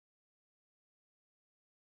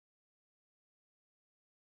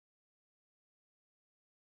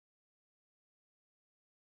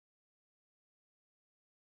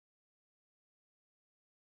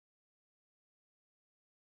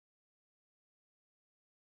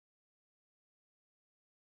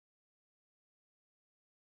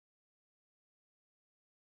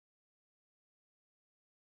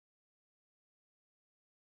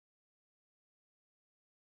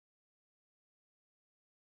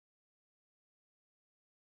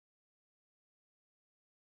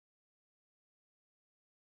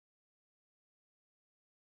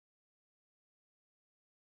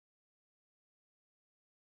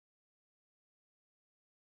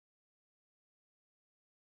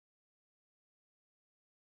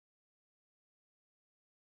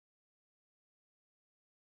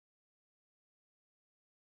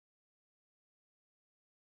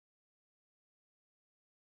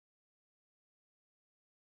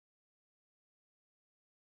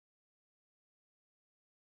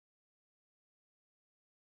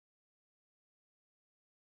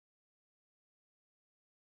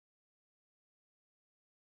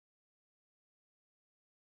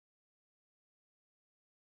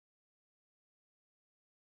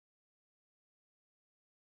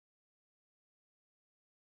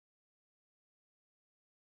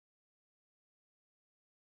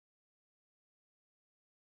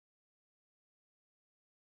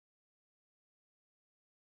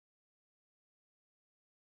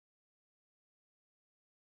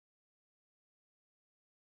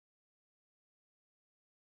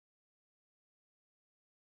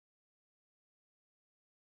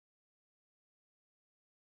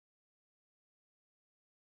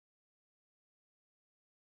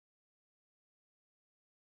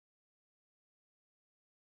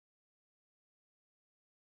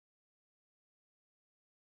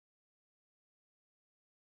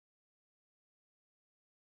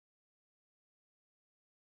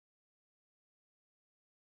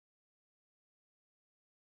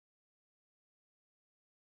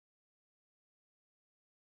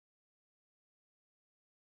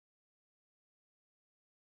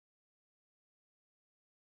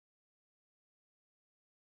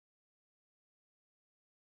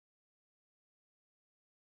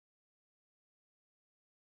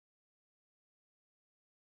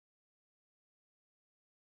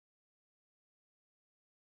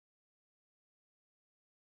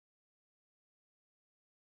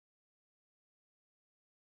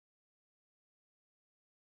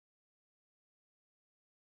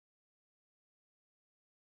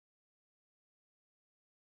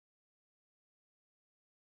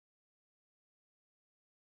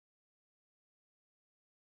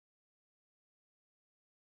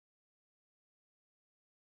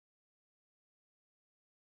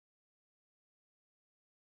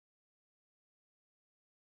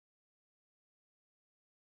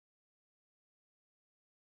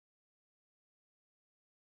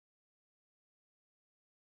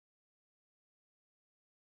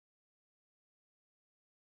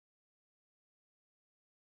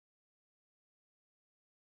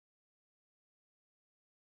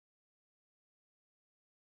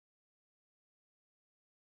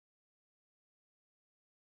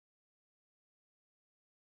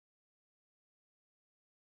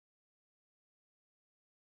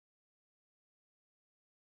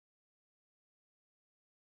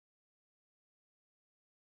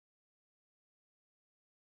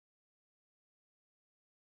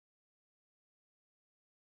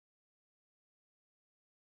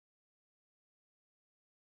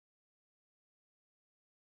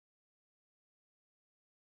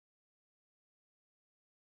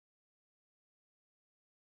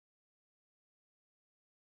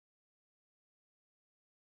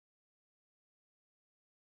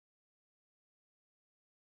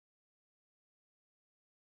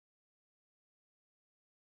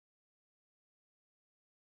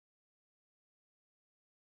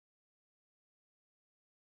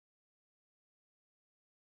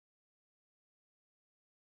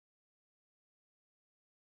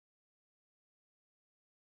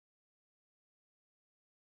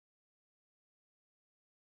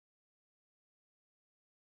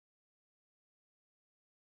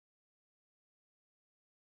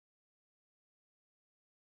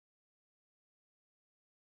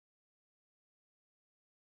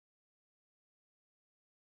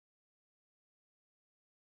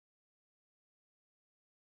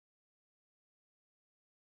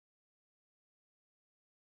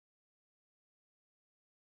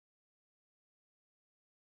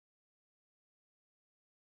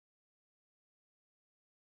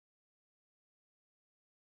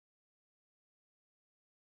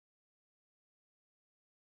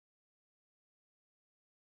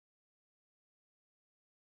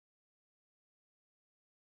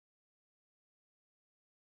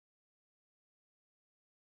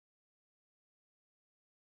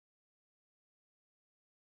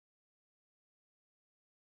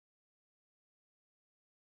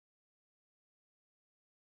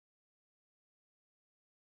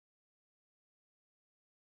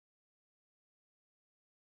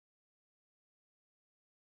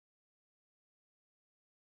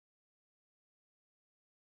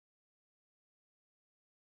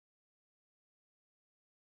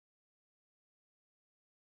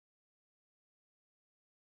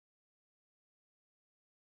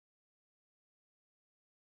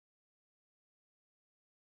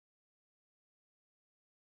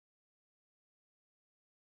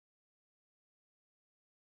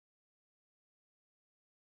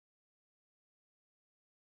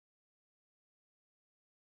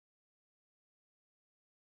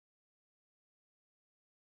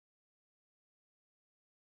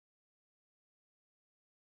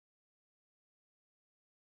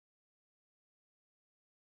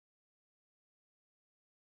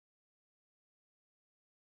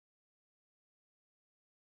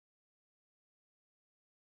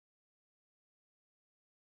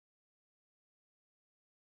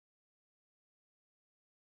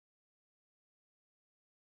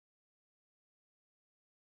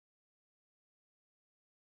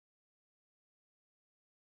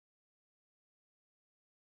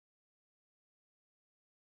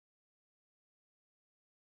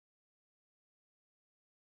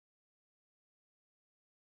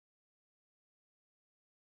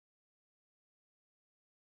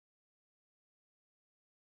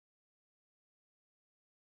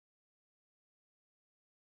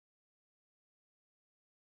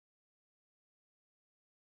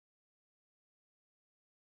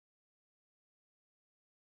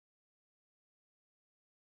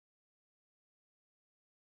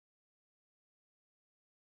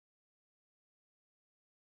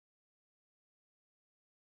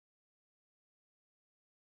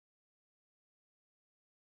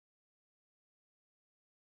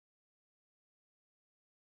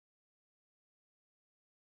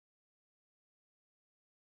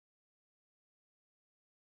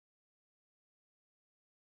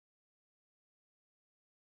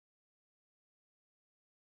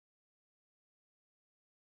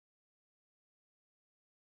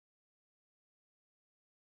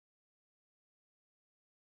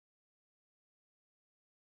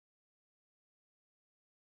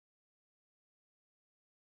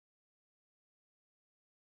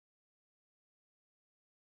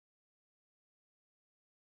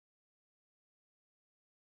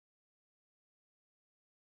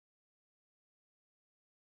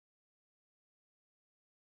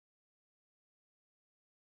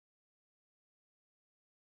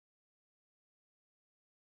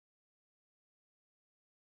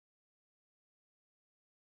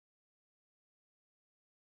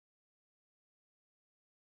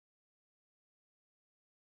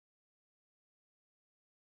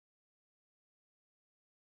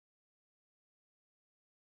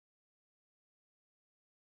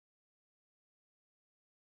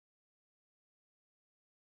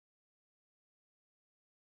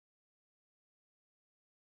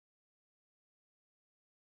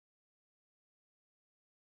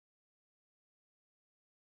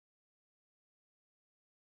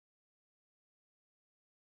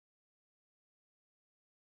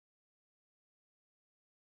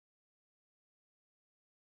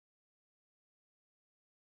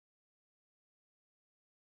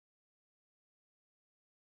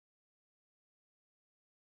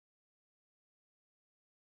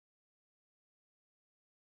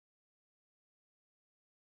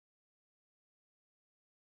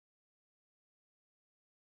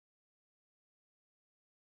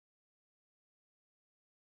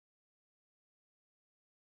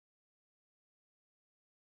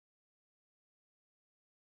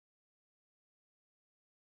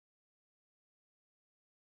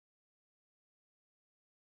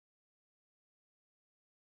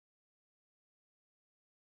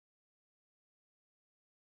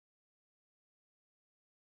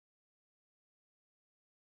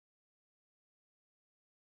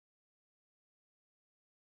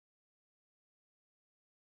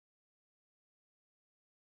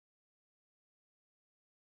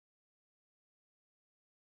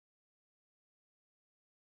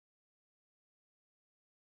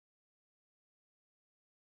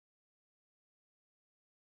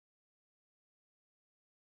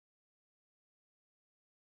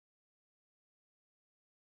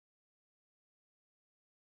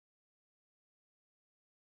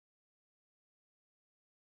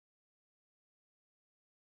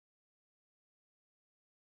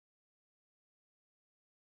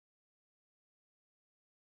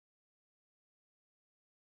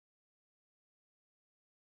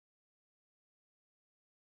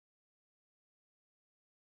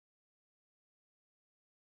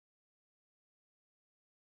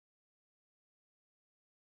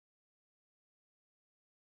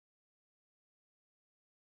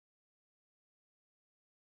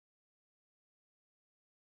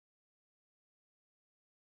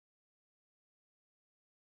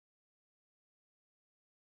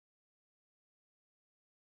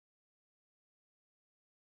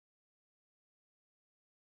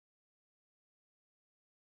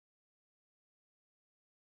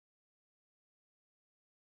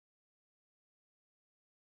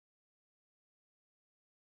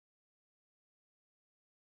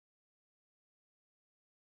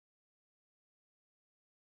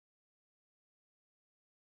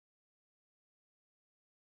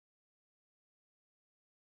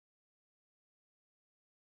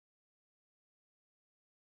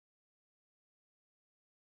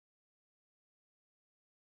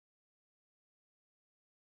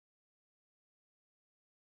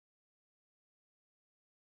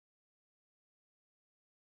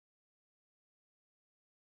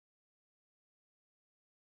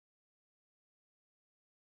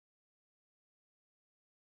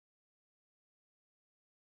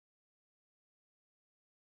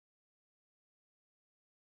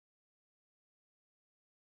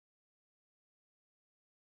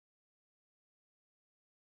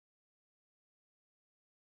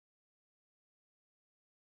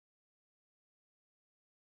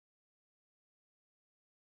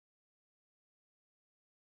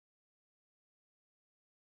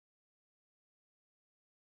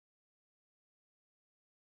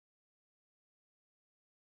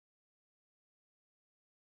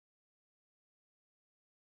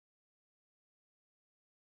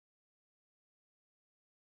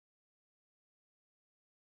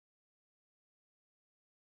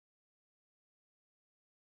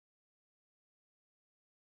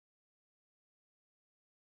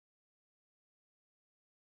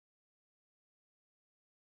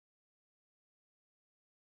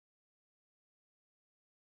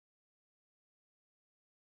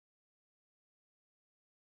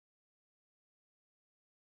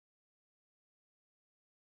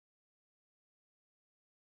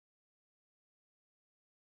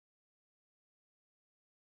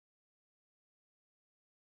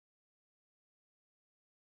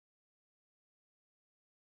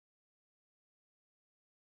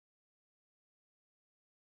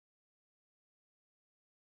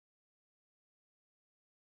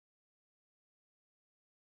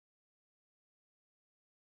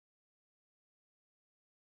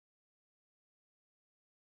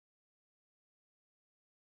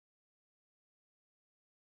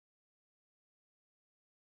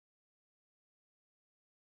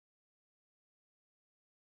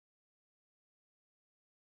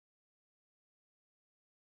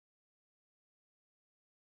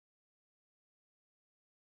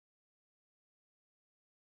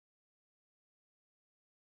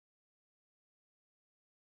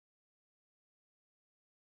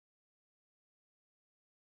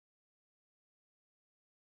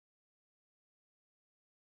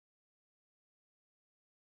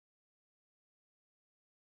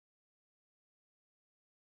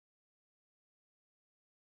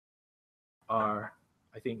are,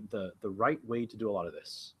 I think, the right way to do a lot of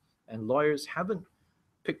this. And lawyers haven't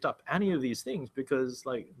picked up any of these things because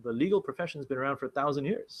like the legal profession's been around for 1,000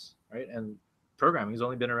 years, right? And programming has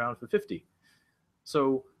only been around for 50.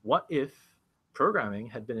 So what if programming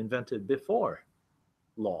had been invented before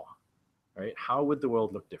law, right? How would the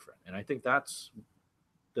world look different? And I think that's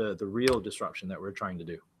the real disruption that we're trying to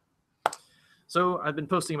do. So I've been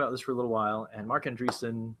posting about this for a little while, and Mark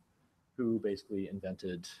Andreessen, who basically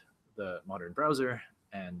invented the modern browser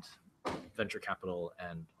and venture capital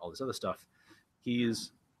and all this other stuff,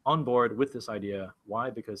 he's on board with this idea. Why?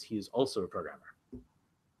 Because he's also a programmer.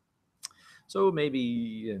 So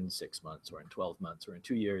maybe in 6 months or in 12 months or in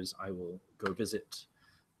 2 years, I will go visit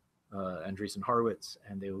Andreessen Horowitz,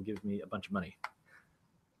 and they will give me a bunch of money.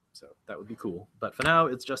 So that would be cool. But for now,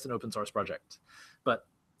 it's just an open source project. But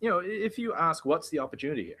you know, if you ask what's the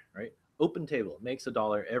opportunity here, right? Open Table makes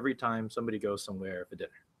 $1 every time somebody goes somewhere for dinner.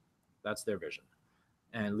 That's their vision.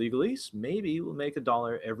 And Legalese maybe will make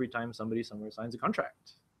 $1 every time somebody somewhere signs a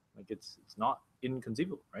contract. Like it's not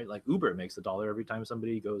inconceivable, right? Like Uber makes $1 every time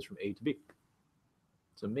somebody goes from A to B.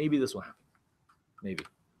 So maybe this will happen, maybe.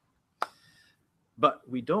 But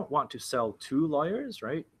we don't want to sell to lawyers,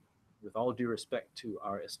 right? With all due respect to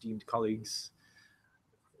our esteemed colleagues,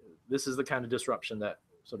 this is the kind of disruption that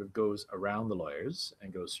sort of goes around the lawyers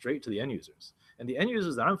and goes straight to the end users. And the end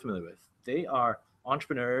users that I'm familiar with, they are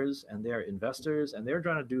entrepreneurs and they're investors, and they're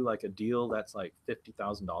trying to do like a deal that's like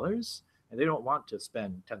 $50,000, and they don't want to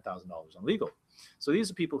spend $10,000 on legal. So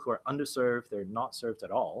these are people who are underserved, they're not served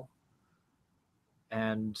at all.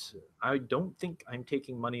 And I don't think I'm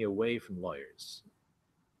taking money away from lawyers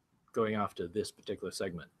going after this particular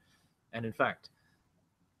segment. And in fact,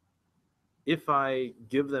 if I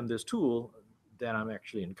give them this tool, then I'm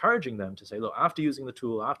actually encouraging them to say, look, after using the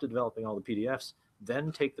tool, after developing all the PDFs,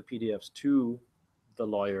 then take the PDFs to the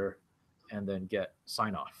lawyer and then get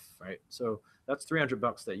sign off, right? So that's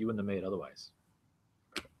 $300 that you wouldn't have made otherwise.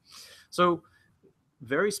 So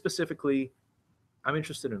very specifically, I'm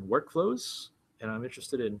interested in workflows and I'm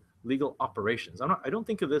interested in legal operations. I don't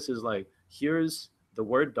think of this as like, here's the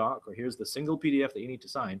Word doc or here's the single PDF that you need to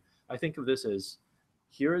sign. I think of this as,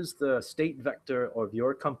 here's the state vector of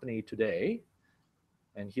your company today,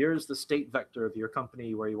 and here's the state vector of your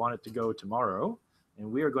company where you want it to go tomorrow,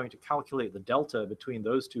 and we are going to calculate the delta between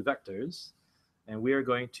those two vectors, and we are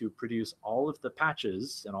going to produce all of the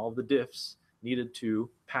patches and all of the diffs needed to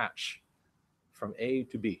patch from A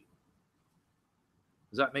to B.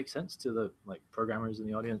 Does that make sense to the like programmers in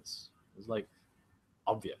the audience? It's like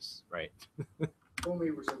obvious, right? Only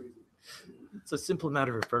it were so easy. It's a simple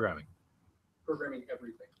matter of programming. Programming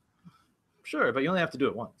everything. Sure, but you only have to do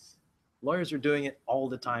it once. Lawyers are doing it all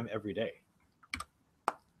the time, every day.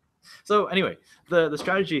 So anyway, the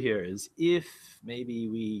strategy here is if maybe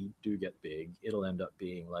we do get big, it'll end up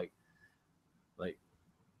being like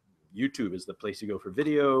YouTube is the place you go for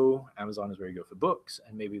video, Amazon is where you go for books,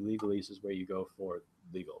 and maybe Legalese is where you go for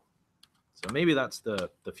legal. So maybe that's the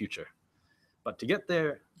future. But to get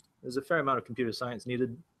there, there's a fair amount of computer science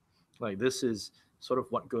needed. Like this is sort of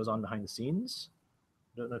what goes on behind the scenes.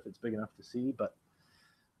 I don't know if it's big enough to see, but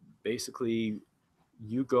basically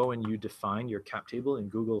you go and you define your cap table in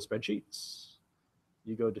Google spreadsheets.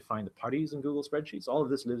 You go define the parties in Google spreadsheets. All of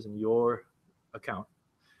this lives in your account.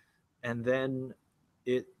 And then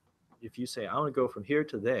if you say, I want to go from here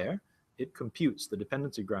to there, it computes the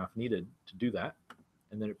dependency graph needed to do that.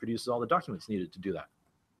 And then it produces all the documents needed to do that.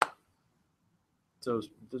 So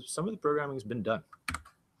some of the programming has been done.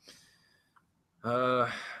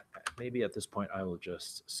 Maybe at this point, I will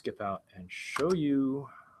just skip out and show you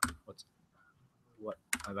what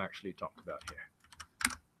I've actually talked about here.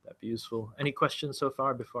 That'd be useful. Any questions so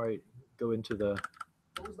far before I go into the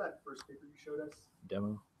What was that first paper you showed us?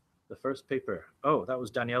 demo? The first paper. Oh, that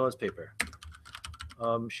was Daniela's paper.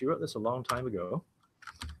 She wrote this a long time ago,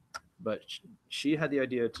 but she had the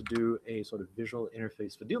idea to do a sort of visual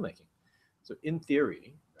interface for deal making. So in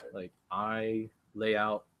theory, like I lay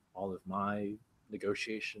out all of my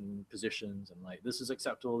negotiation positions and like, this is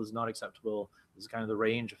acceptable, this is not acceptable, this is kind of the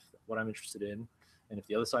range of what I'm interested in. And if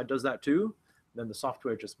the other side does that too, then the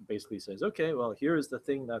software just basically says, okay, well, here is the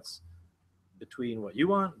thing that's between what you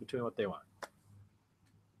want, between what they want.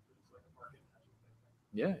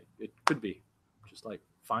 Yeah, it could be. Just like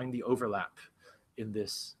find the overlap in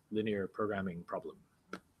this linear programming problem,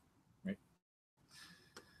 right?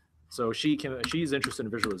 So she's interested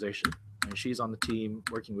in visualization, and she's on the team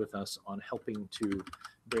working with us on helping to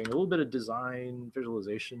bring a little bit of design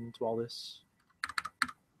visualization to all this.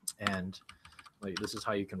 And like, this is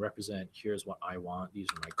how you can represent, here's what I want, these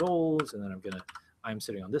are my goals, and then I'm gonna I'm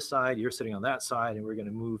sitting on this side, you're sitting on that side, and we're going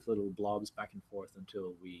to move little blobs back and forth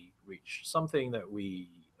until we reach something that we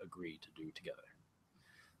agree to do together.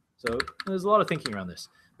 So there's a lot of thinking around this,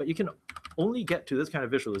 but you can only get to this kind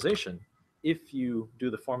of visualization if you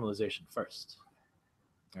do the formalization first.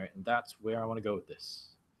 All right, and that's where I want to go with this.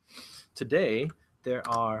 Today, there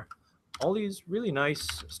are all these really nice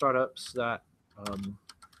startups that, let's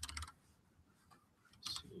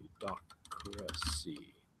see,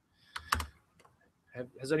 Docracy.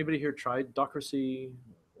 Has anybody here tried Docracy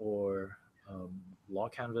or Law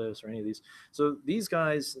Canvas or any of these? So these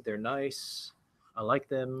guys, they're nice. I like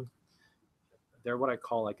them. They're what I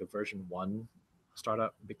call like a version 1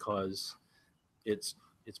 startup because it's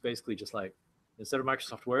basically just like, instead of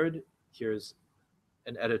Microsoft Word, here's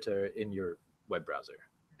an editor in your web browser.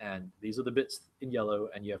 And these are the bits in yellow,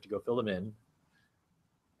 and you have to go fill them in.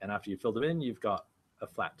 And after you fill them in, you've got a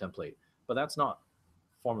flat template. But that's not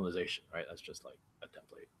formalization, right? That's just like a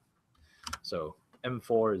template. So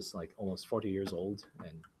M4 is like almost 40 years old,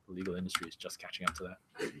 and the legal industry is just catching up to that.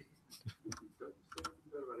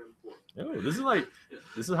 No, this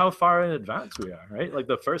is how far in advance we are, right? Like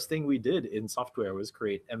the first thing we did in software was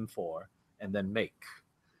create M4 and then make,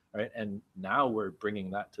 right? And now we're bringing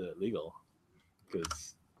that to legal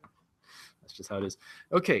because that's just how it is.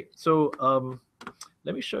 Okay, so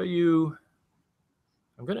let me show you.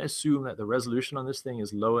 I'm going to assume that the resolution on this thing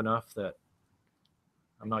is low enough that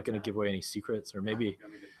I'm not going to give away any secrets, or maybe.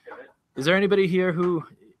 Is there anybody here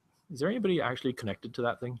is there anybody actually connected to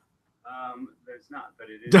that thing? There's not, but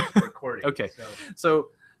it is recording. Okay, so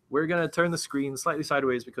we're going to turn the screen slightly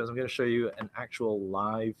sideways because I'm going to show you an actual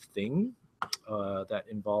live thing that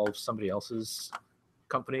involves somebody else's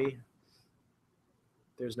company.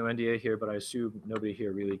 There's no NDA here, but I assume nobody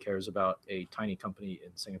here really cares about a tiny company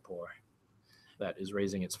in Singapore that is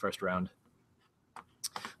raising its first round.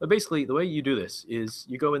 But basically, the way you do this is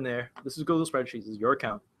you go in there. This is Google Spreadsheets. This is your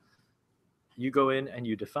account. You go in and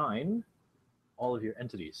you define all of your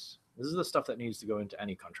entities. This is the stuff that needs to go into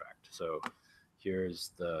any contract. So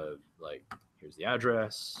here's the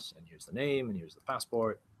address, and here's the name, and here's the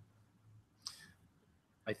passport.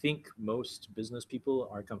 I think most business people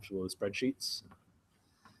are comfortable with spreadsheets.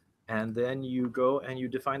 And then you go and you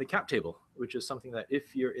define the cap table, which is something that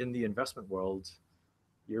if you're in the investment world,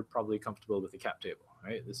 you're probably comfortable with the cap table,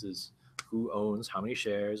 right? This is who owns how many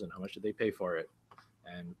shares and how much did they pay for it,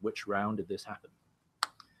 and which round did this happen.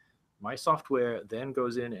 My software then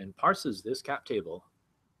goes in and parses this cap table.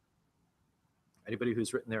 Anybody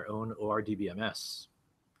who's written their own ORDBMS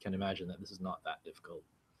can imagine that this is not that difficult.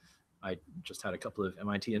 I just had a couple of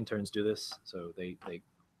MIT interns do this, so they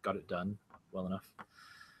got it done well enough.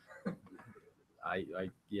 I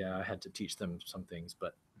had to teach them some things,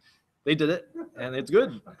 but they did it, and it's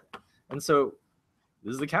good. And so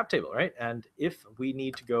this is the cap table, right? And if we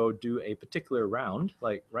need to go do a particular round,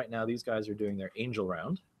 like right now these guys are doing their angel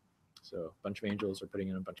round. So a bunch of angels are putting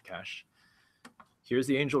in a bunch of cash. Here's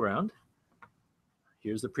the angel round.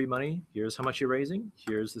 Here's the pre-money. Here's how much you're raising.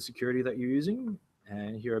 Here's the security that you're using.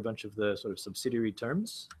 And here are a bunch of the sort of subsidiary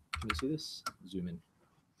terms. Can you see this? Zoom in.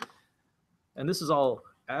 And this is all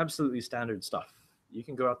absolutely standard stuff. You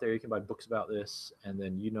can go out there, you can buy books about this, and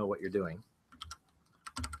then you know what you're doing.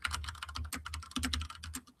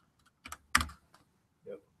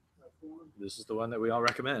 Yep. This is the one that we all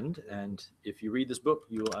recommend. And if you read this book,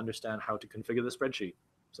 you will understand how to configure the spreadsheet.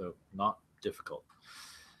 So not difficult.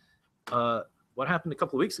 What happened a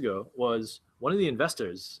couple of weeks ago was one of the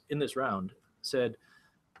investors in this round said,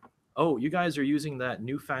 oh, you guys are using that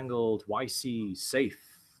newfangled YC safe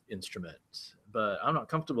instrument, but I'm not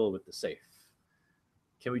comfortable with the safe.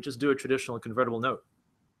 Can we just do a traditional convertible note?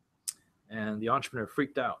 And the entrepreneur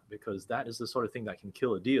freaked out because that is the sort of thing that can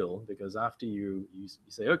kill a deal, because after you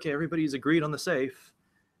say, okay, everybody's agreed on the safe,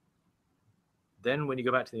 then when you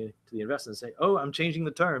go back to the investor and say, oh, I'm changing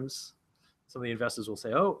the terms, some of the investors will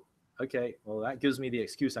say, oh, okay, well, that gives me the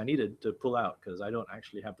excuse I needed to pull out because I don't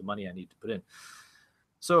actually have the money I need to put in.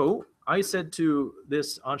 So I said to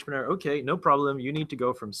this entrepreneur, okay, no problem. You need to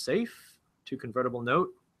go from safe to convertible note.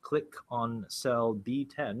 Click on cell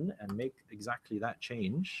B10 and make exactly that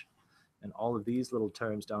change. And all of these little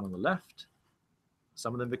terms down on the left,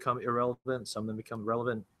 some of them become irrelevant, some of them become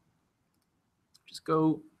relevant. Just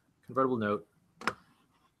go convertible note,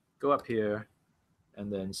 go up here,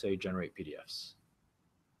 and then say generate PDFs.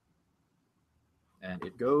 And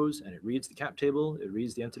it goes and it reads the cap table, it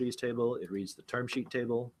reads the entities table, it reads the term sheet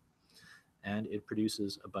table, and it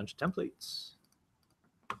produces a bunch of templates.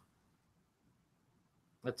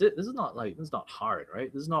 That's it. This is not hard,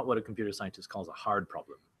 right? This is not what a computer scientist calls a hard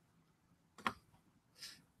problem.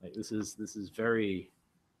 Like this is very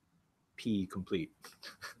P-complete.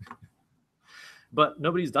 But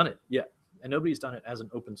nobody's done it yet, and nobody's done it as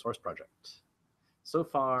an open source project. So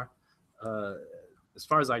far, as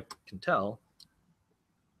far as I can tell,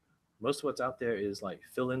 most of what's out there is like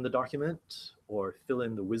fill in the document or fill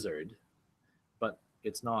in the wizard, but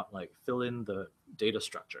it's not like fill in the data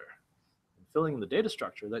structure. And filling in the data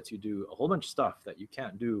structure lets you do a whole bunch of stuff that you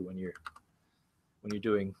can't do when you're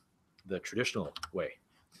doing the traditional way.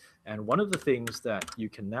 And one of the things that you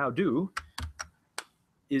can now do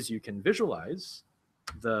is you can visualize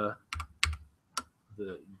the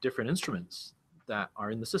different instruments that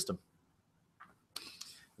are in the system.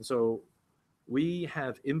 And so we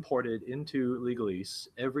have imported into Legalese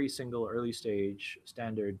every single early stage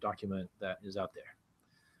standard document that is out there.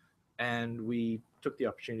 And we took the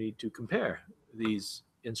opportunity to compare these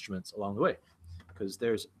instruments along the way, because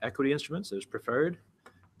there's equity instruments, there's preferred,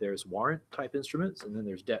 there's warrant type instruments, and then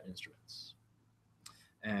there's debt instruments.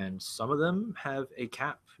 And some of them have a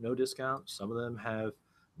cap, no discount. Some of them have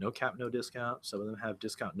no cap, no discount. Some of them have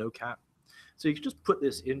discount, no cap. So you can just put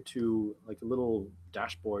this into like a little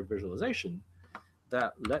dashboard visualization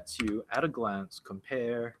that lets you at a glance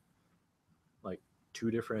compare like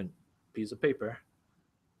two different pieces of paper,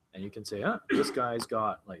 and you can say, this guy's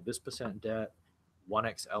got like this percent debt,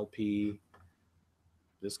 1x LP,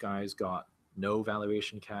 this guy's got no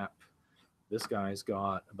valuation cap, this guy's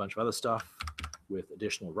got a bunch of other stuff with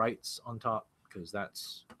additional rights on top because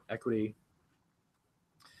that's equity.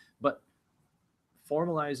 But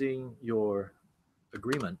formalizing your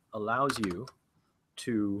agreement allows you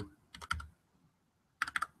to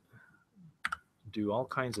do all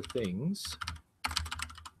kinds of things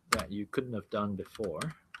that you couldn't have done before.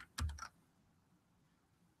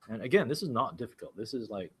 And again, this is not difficult. This is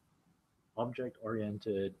like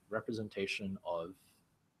object-oriented representation of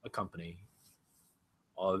a company,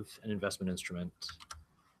 of an investment instrument,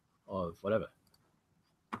 of whatever.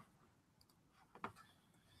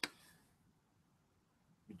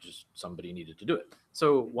 Just somebody needed to do it.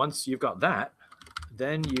 So once you've got that,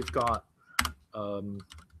 then you've got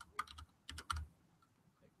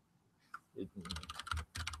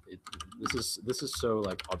this is so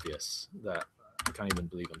like obvious that I can't even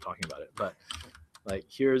believe I'm talking about it. But like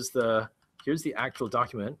here's the actual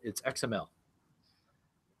document. It's XML,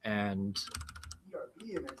 and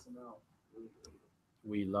ERB and XML.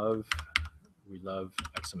 we love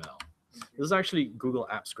XML. This is actually Google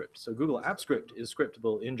Apps Script. So Google Apps Script is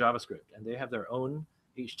scriptable in JavaScript, and they have their own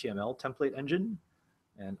HTML template engine,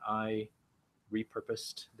 and I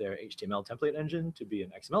repurposed their HTML template engine to be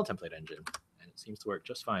an XML template engine, and it seems to work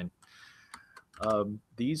just fine.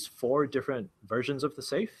 These 4 different versions of the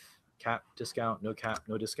safe, cap, discount, no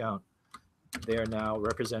discount, they are now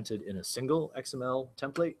represented in a single XML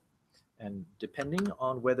template, and depending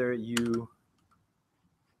on whether you,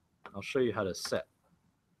 I'll show you how to set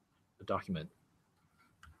a document.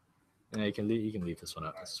 And you can leave this one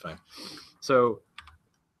up. This is fine. So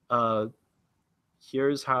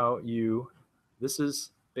here's how you. This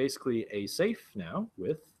is basically a safe now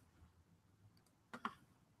with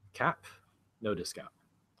cap, no discount.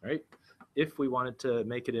 Right? If we wanted to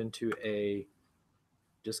make it into a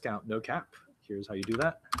discount, no cap, here's how you do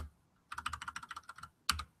that.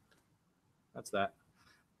 That's that.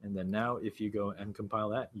 And then now if you go and compile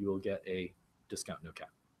that, you will get a discount, no cap.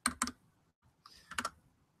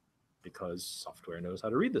 Because software knows how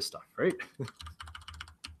to read this stuff, right?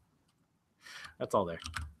 That's all there.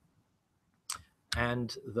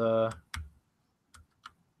 And the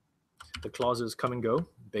clauses come and go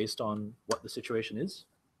based on what the situation is.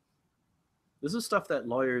 This is stuff that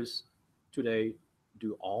lawyers today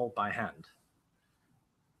do all by hand.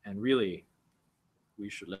 And really, we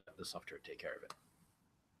should let the software take care of it.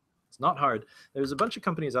 It's not hard. There's a bunch of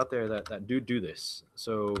companies out there that do this.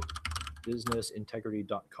 So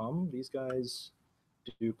businessintegrity.com, these guys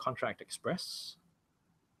do Contract Express.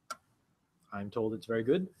 I'm told it's very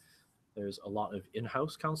good. There's a lot of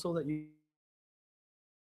in-house counsel that you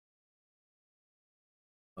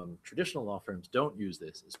traditional law firms don't use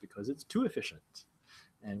this is because it's too efficient.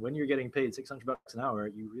 And when you're getting paid $600 an hour,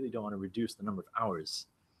 you really don't want to reduce the number of hours.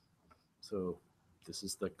 So this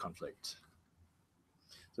is the conflict.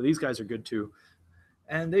 So these guys are good too.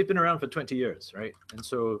 And they've been around for 20 years, right? And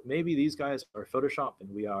so maybe these guys are Photoshop and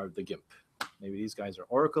we are the GIMP. Maybe these guys are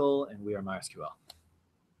Oracle and we are MySQL.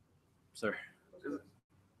 Sir?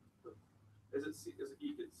 As a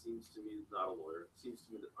geek, it seems to me, not a lawyer, it seems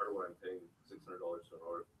to me that part of what I'm paying $600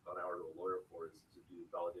 an hour to a lawyer for is to do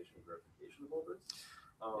validation and verification of all this.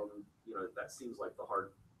 You know, that seems like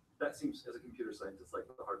that seems, as a computer scientist,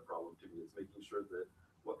 like the hard problem to me. It's making sure that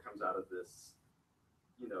what comes out of this,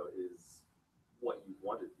 you know, is what you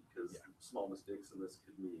want it to be. because small mistakes in this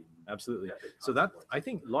could mean Absolutely. epic So that, consequences. I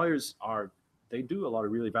think lawyers they do a lot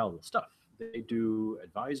of really valuable stuff. They do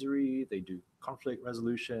advisory, they do conflict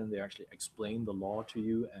resolution, they actually explain the law to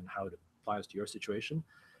you and how it applies to your situation.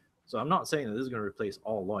 So I'm not saying that this is going to replace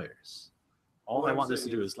all lawyers. All What I I'm want this to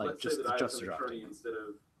saying do is like let's say that I, just as the an attorney, drafting. instead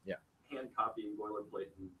of Yeah. hand copying boilerplate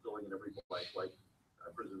and filling in every blank like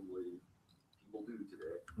presumably people do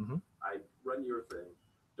today, Mhm. I run your thing.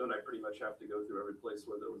 Don't I pretty much have to go through every place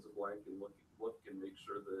where there was a blank and look and make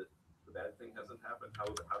sure that the bad thing hasn't happened? How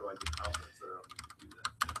do I get confidence that I don't need to do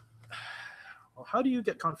that? Well, how do you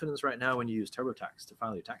get confidence right now when you use TurboTax to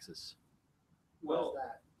file your taxes? Well,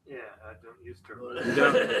 that? Yeah, I don't use turbo. You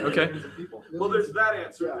don't? Okay. well, there's that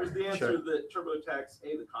answer. Yeah. There's the answer Sure. that TurboTax,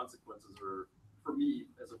 the consequences are, for me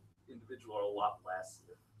as an individual, are a lot less.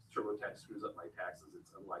 If TurboTax screws up my taxes,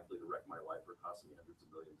 it's unlikely to wreck my life or cost me hundreds of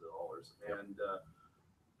millions of dollars. And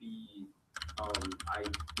I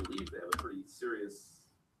believe they have a pretty serious,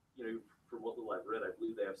 from what little I've read, I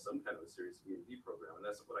believe they have some kind of a serious V&D program, and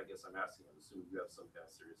that's what I guess I'm asking. I'm assuming you have some kind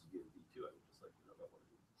of serious V&D too. I would just like to know about what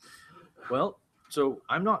it is. Well,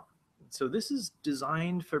 so this is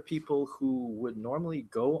designed for people who would normally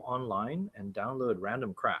go online and download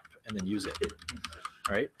random crap and then use it.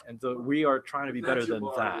 Right? And so we are trying to be better That's your than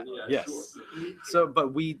bar, that. then yeah, Yes. sure. So,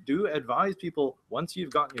 but we do advise people, once you've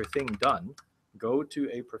gotten your thing done, go to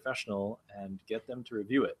a professional and get them to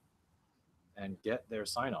review it and get their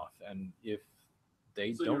sign off. And if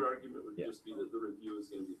they So don't, your argument would yeah. just be that the review is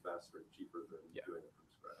going to be faster and cheaper than Yeah. doing it from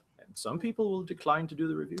scratch. and some people will decline to do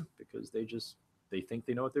the review because they think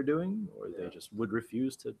they know what they're doing, or they Yeah. just would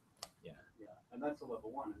refuse to. Yeah, and that's a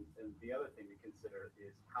level one. And the other thing to consider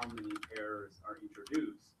is how many errors are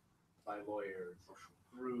introduced by lawyers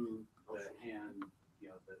through the hand,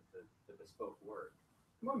 the bespoke work.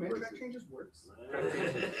 Come on, man, track Versus- changes works.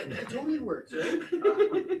 It totally works, right?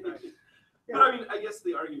 But I mean, I guess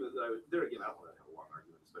the argument that there again, I don't want to have a long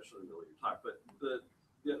argument, especially in the middle of your talk, but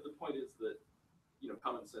the point is that,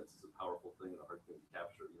 common sense is a powerful thing and a hard thing to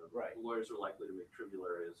capture. Right. Lawyers are likely to make trivial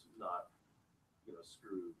areas, not,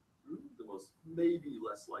 screw the most, maybe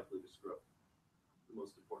less likely to screw up the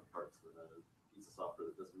most important parts than a piece of software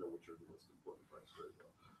that doesn't know which are the most important parts very well.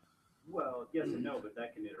 Well, yes and no, but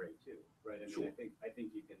that can iterate too, right? I mean, Sure. I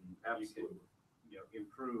think you can Absolutely.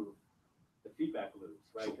 improve the feedback loops,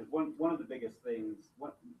 right? Because one of the biggest things,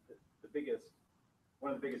 one of the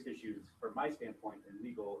biggest issues from my standpoint in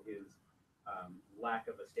legal is lack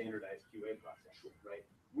of a standardized QA process, right?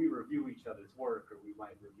 We review each other's work, or we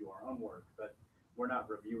might review our own work, but we're not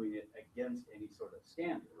reviewing it against any sort of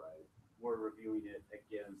standard, right? We're reviewing it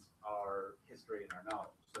against our history and our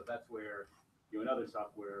knowledge. So that's where, another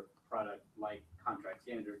software product like Contract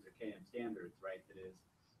Standards or KM Standards, right, that is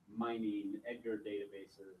mining Edgar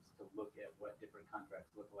databases to look at what different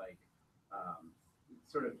contracts look like,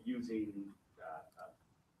 sort of using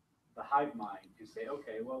the hive mind to say,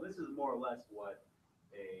 okay, well, this is more or less what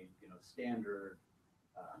a standard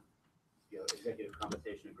executive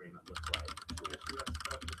compensation agreement looks like.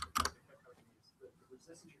 The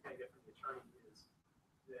resistance you're going to get from the attorney is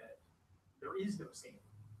that there is no standard.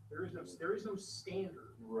 There is no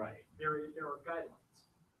standard. Right. There are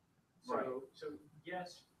guidelines. So Right. so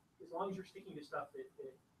yes, as long as you're sticking to stuff that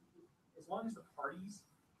as long as the parties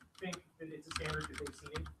think that it's a standard because they've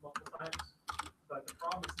seen it multiple times. But the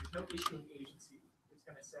problem is there's no issuing agency that's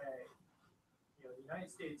going to say, the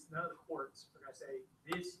United States, none of the courts are going to say,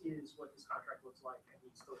 this is what this contract looks like and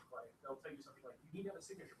needs to look like. They'll tell you something like, you need to have a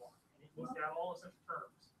signature block, and it needs to have all essential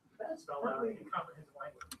terms That's spelled out partly, in comprehensive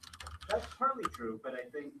language. that's partly true, but I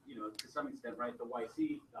think, to some extent, right, the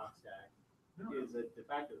YC doc stack is a de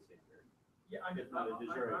facto standard. Yeah, I mean, It's not a de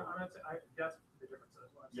jure. that's the difference.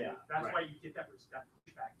 That's what I'm saying. Yeah, That's right. why you get that pushback, is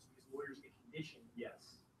because lawyers get conditioned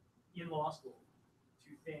Yes. in law school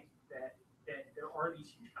to think that there are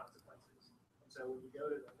these huge consequences. And so when you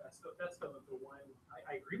go to them, that's the one.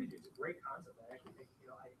 I agree with you. It's a great concept. I actually think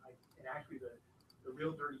and actually the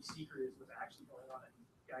real dirty secret is what's actually going on. And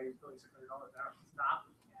the guy who's billing $600 an hour, he's not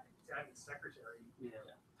looking at it. He's having his secretary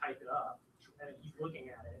type it up, and he's looking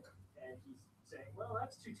at it, and he's saying, "Well,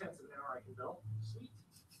 that's 0.2 of an hour I can bill. Sweet."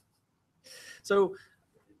 So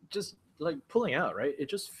just like pulling out, right? It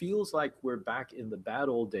just feels like we're back in the bad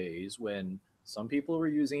old days when some people were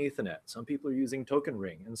using Ethernet, some people are using Token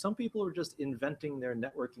Ring, and some people are just inventing their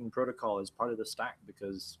networking protocol as part of the stack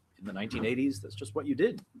because in the 1980s, that's just what you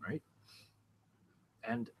did, right?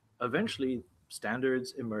 And eventually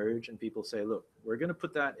standards emerge and people say, look, we're going to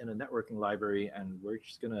put that in a networking library and we're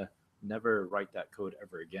just going to never write that code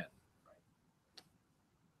ever again.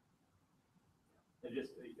 And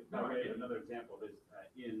just another example is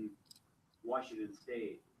in Washington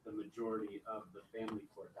State, the majority of the family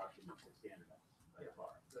court documents are standardized by Yeah.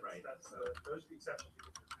 far, That's, right? That's, So, those are the exceptions.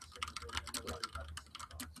 That's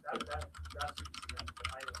what you see, but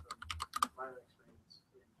I know from my own experience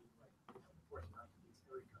in being like, enforcing documents,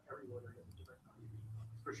 every lawyer has a different document.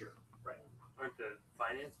 for sure, right. Aren't the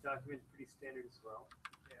finance documents pretty standard as well?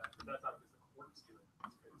 Yeah, but that's not because the courts do it.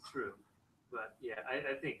 It's True. But yeah,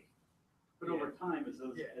 I think, But over time, as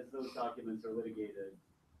those, Yeah. as those documents are litigated,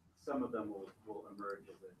 some of them will emerge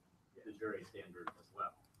as the jury standard as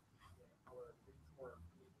well. although it's more,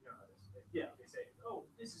 you know how this, Yeah. they say, oh,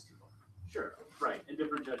 this is too far. Sure, right, and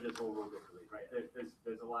different judges will rule differently, right? There's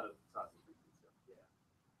a lot of sausage between stuff. Yeah.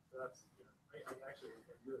 So that's, I actually,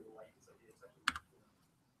 I really like this idea. It's actually,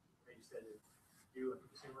 like you said, to do a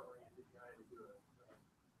consumer oriented guy, to do a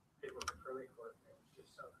paper for probate court, and it's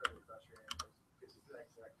just so incredibly frustrating because it's that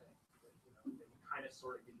exact thing. That, they can kind of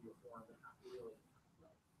sort of give you a form, but not really.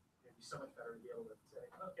 It'd be so much better to be able to say,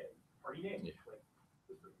 okay, party name, Yeah. like,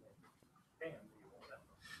 this person name, bam, you want that.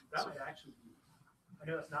 That might actually be, I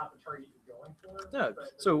know that's not the target you're going for. Yeah. but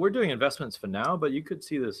So we're doing investments for now, but you could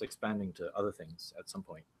see this expanding to other things at some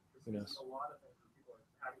point. Who knows? A lot of things where people are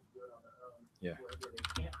having to do it on their own. Yeah. Where they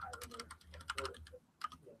can't hire them or can't afford it. But,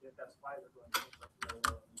 that's why they're doing things like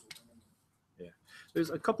There's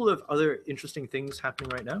a couple of other interesting things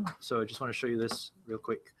happening right now. So I just want to show you this real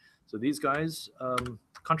quick. So these guys,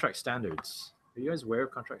 contract standards. Are you guys aware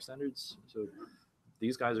of contract standards? So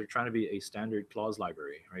these guys are trying to be a standard clause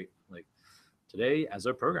library, right? Like today, as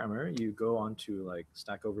a programmer, you go onto like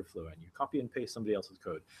Stack Overflow and you copy and paste somebody else's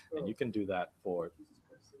code, and you can do that for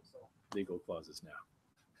legal clauses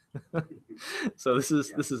now. So this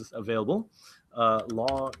is available.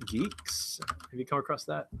 Law Geeks. Have you come across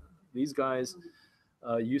that? These guys,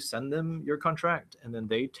 you send them your contract, and then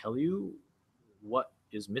they tell you what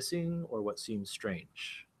is missing or what seems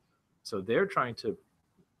strange. So they're trying to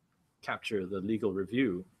capture the legal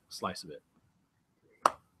review slice of it.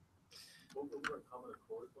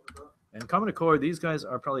 And Common Accord, these guys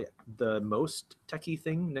are probably the most techie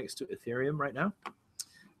thing next to Ethereum right now.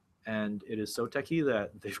 And it is so techie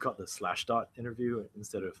that they've got the Slashdot interview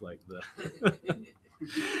instead of like the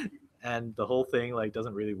and the whole thing like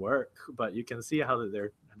doesn't really work, but you can see how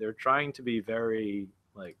they're trying to be very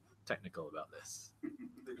like technical about this.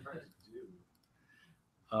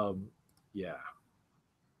 Yeah.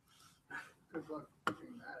 Good luck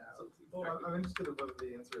figuring that out. Well, I'm interested in what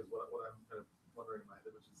the answer is, what I'm kind of wondering in my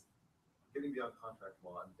head, which is getting beyond contract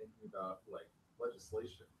law and thinking about like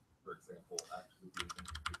legislation, for example, actually being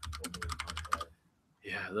formally contract.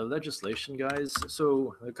 Yeah, the legislation guys.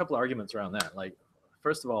 So a couple of arguments around that. Like,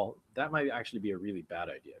 first of all, that might actually be a really bad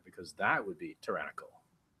idea because that would be tyrannical.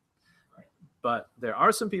 Right. But there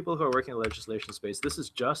are some people who are working in the legislation space. This is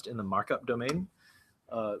just in the markup domain.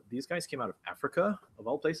 These guys came out of Africa, of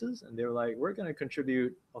all places, and they were like, we're going to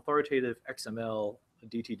contribute authoritative XML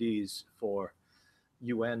DTDs for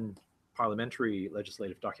UN parliamentary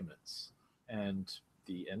legislative documents. And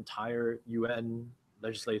the entire UN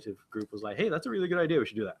legislative group was like, hey, that's a really good idea. We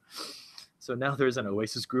should do that. So now there's an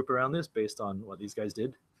Oasis group around this based on what these guys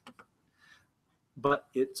did. But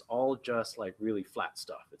it's all just like really flat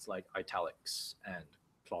stuff. It's like italics and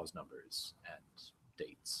clause numbers and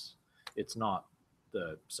dates. It's not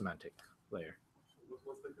the semantic layer.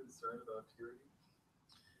 What's the concern about tyranny?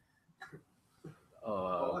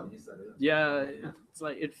 You said it. Yeah, it's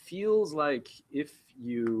like it feels like if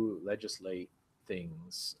you legislate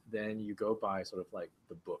things, then you go by sort of like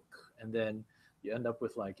the book, and then you end up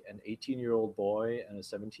with like an 18-year-old boy and a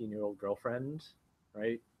 17-year-old girlfriend,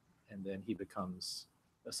 right? And then he becomes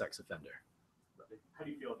a sex offender. How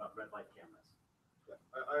do you feel about red light cameras? Yeah,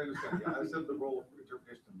 I understand. Yeah, I said the role of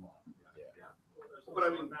interpretation in law. Yeah. Well, there's But I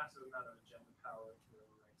also mean- a massive amount of agenda power to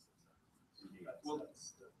overwrites this. Well,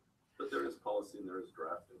 But there is policy and there is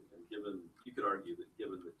drafting, and you could argue that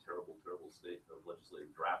given the terrible, terrible state of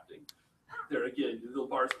legislative drafting, there again, the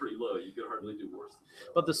bar's pretty low. You could hardly do worse than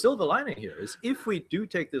that. But the silver lining here is if we do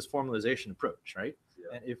take this formalization approach, right?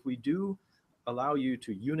 Yeah. And if we do allow you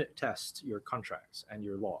to unit test your contracts and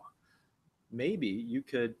your law, maybe you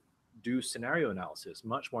could do scenario analysis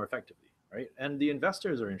much more effectively, right? And the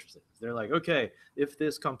investors are interested. They're like, okay, if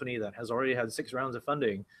this company that has already had 6 rounds of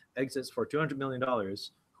funding exits for $200 million,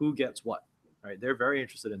 who gets what, right? They're very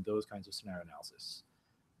interested in those kinds of scenario analysis.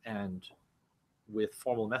 And with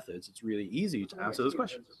formal methods, it's really easy to answer those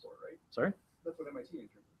questions. Right? Sorry? That's what MIT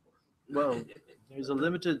interns are for. Well, there's a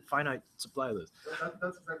limited finite supply of those. That's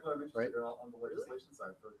exactly what I'm interested Right. in on the legislation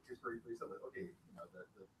side. For the case where you said, like, okay, the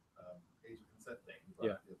age of consent thing. But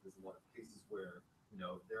Yeah. There's a lot of cases where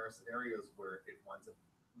there are scenarios where it winds up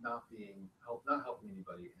not helping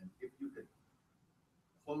anybody, and if you could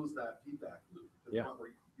close that feedback loop to the Yeah. point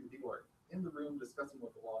where people are in the room discussing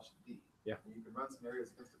what the law should be. Yeah. And you can run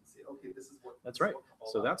scenarios against it and say, okay, this is what. That's this is right. what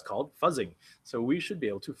all So about. that's called fuzzing. So we should be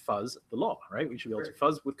able to fuzz the law, right? We should be able to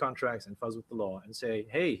fuzz with contracts and fuzz with the law and say,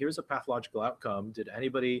 hey, here's a pathological outcome. Did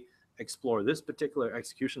anybody explore this particular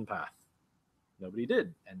execution path? Nobody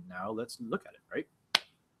did. And now let's look at it, right?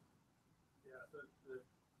 Yeah,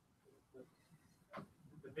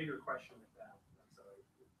 the bigger question with that, I'm sorry,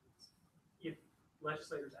 is if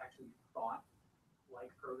legislators actually thought like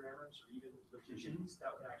programmers or even logicians,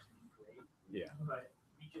 that would actually be great. Yeah. But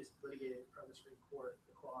we just litigated from the Supreme Court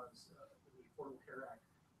the clause in the Affordable Care Act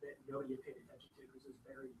that nobody had paid attention to because it was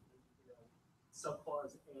buried in,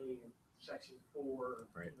 subclause A in section 4,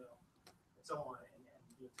 Right. and so on, and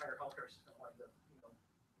the entire healthcare system winds up,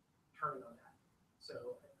 turning on that.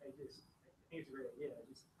 So I think it's a great idea.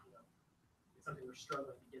 It's something we're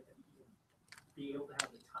struggling to get them to even be able to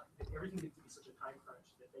have the time. Everything gets to be such a time crunch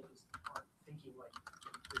that they just aren't thinking like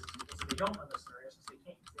this. So they don't run those scenarios because they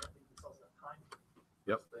can't. They don't think themselves enough time.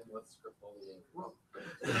 Yep. Then let's script all the way. Well,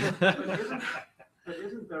 but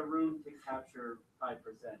isn't there room to capture 5%,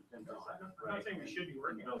 10%? No, I'm not right? saying we should be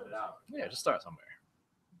working And build on it out. Yeah, just start somewhere.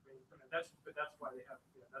 But that's why they have,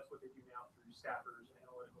 that's what they do now through staffers and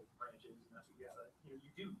analytical branches, and that's what you have.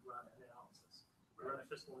 You do run an analysis. You run a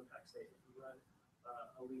fiscal impact statement. You run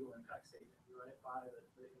a legal impact statement. You run it by the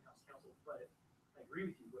in-house counsel. But I agree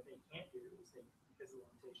with you. What they can't do is because of the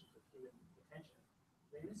limitations of human attention,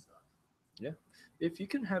 they miss stuff. Yeah. If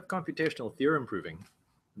you can have computational theorem proving,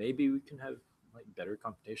 maybe we can have like better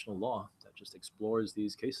computational law that just explores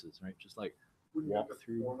these cases, right? Just like Wouldn't you have walk to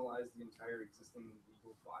through. formalize the entire existing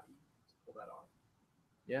legal body to pull that off?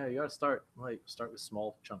 Yeah, you gotta start with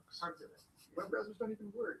small chunks. Parts of it. Web browsers don't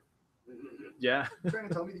even work. Yeah. You're trying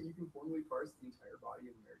to tell me that you can formally parse the entire body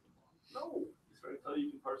of American law? No. He's trying to tell you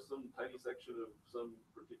can parse some tiny section of some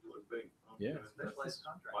particular thing. Yeah. Specialized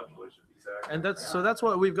modulation. Exactly. And that's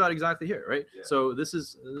what we've got exactly here, right? Yeah. So this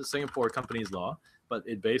is the Singapore companies law, but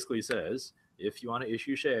it basically says if you want to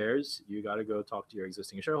issue shares, you got to go talk to your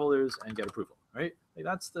existing shareholders and get approval, right? Like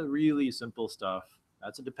that's the really simple stuff.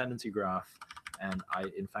 That's a dependency graph, and I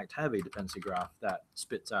in fact have a dependency graph that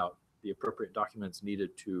spits out the appropriate documents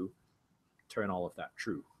needed to turn all of that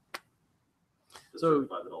true. To So-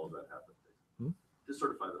 certify that all of that happened. Hmm? To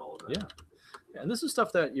certify that all of that Yeah. happened. And this is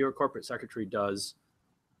stuff that your corporate secretary does,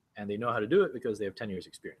 and they know how to do it because they have 10 years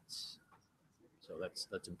experience. So let's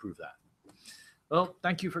improve that. Well,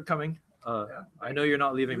 thank you for coming. I know you're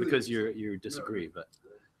not leaving because you disagree, but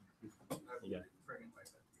yeah.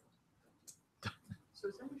 So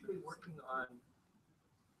essentially working on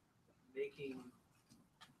making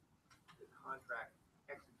the contract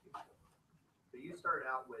executable. So you start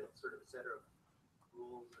out with sort of a set of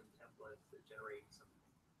rules and templates that generate some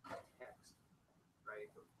text, right?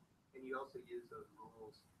 And you also use those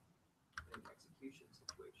rules in an execution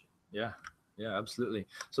situation. Yeah, absolutely.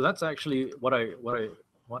 So that's actually what I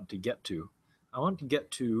want to get to. I want to get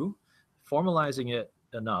to formalizing it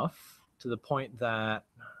enough to the point that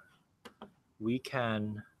we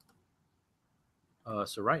can.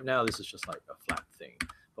 So right now this is just like a flat thing,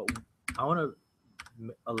 but I want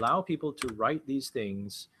to allow people to write these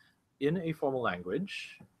things in a formal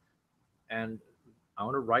language, and I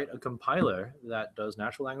want to write a compiler that does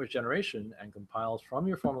natural language generation and compiles from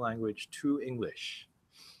your formal language to English.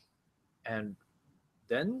 And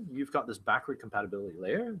then you've got this backward compatibility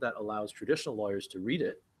layer that allows traditional lawyers to read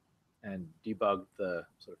it and debug the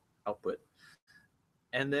sort of output.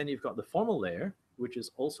 And then you've got the formal layer, which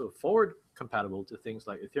is also forward compatible to things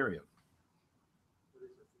like Ethereum.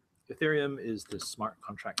 Ethereum is this smart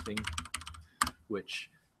contract thing, which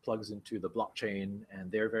plugs into the blockchain,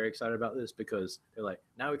 and they're very excited about this because they're like,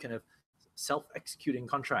 now we can have self-executing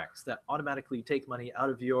contracts that automatically take money out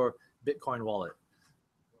of your Bitcoin wallet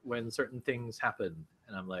when certain things happen.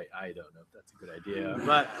 And I'm like, I don't know if that's a good idea,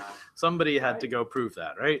 but somebody had to go prove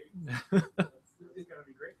that, right? It's going to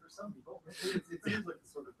be great for some people. It seems like the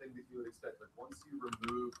sort of thing that you would expect. Like once you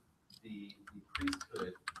remove the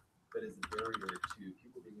priesthood that is a barrier to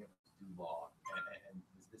people being able to do law, and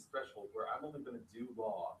this threshold where I'm only going to do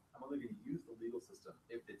law, I'm only going to use the legal system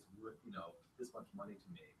if it's worth this much money to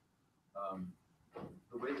me.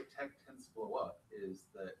 The way that tech tends to blow up is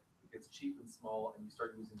that it gets cheap and small, and you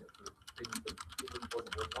start using it for things that it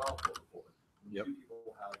wasn't worthwhile for before. When Yep. two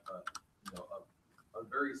people have a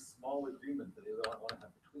very small agreement that they don't want to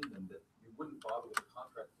have between them that you wouldn't bother with a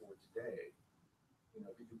contract for today.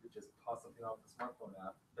 If you could just toss something off the smartphone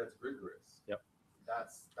app that's rigorous. Yep.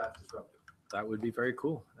 That's disruptive. That would be very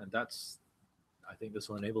cool. And I think this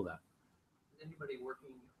will enable that. Is anybody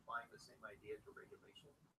working applying the same idea to regulation?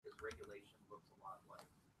 Because regulation looks a lot like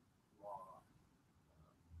law?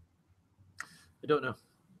 I don't know.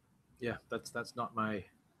 Yeah, that's not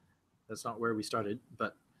where we started,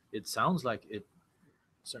 but it sounds like it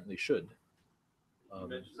certainly should. You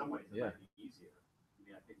mentioned some ways it yeah. might be easier. I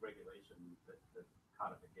mean, I think regulation, the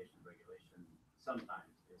codification of regulation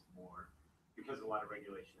sometimes is more, because a lot of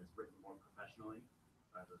regulation is written more professionally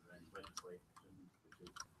rather than legislation, which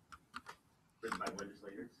is written by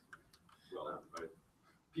legislators. Well, by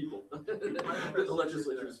people. The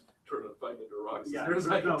legislatures turn a fight into rocks. Yeah, As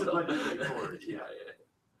I can no, tell. legislators, Yeah, yeah.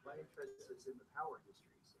 My interest is in the power industry.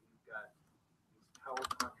 So you've got these power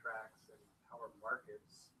contracts and power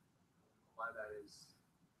markets. A lot of that is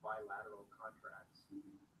bilateral contracts.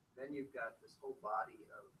 Then you've got this whole body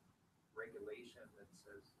of regulation that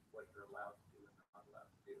says what you're allowed to do and not allowed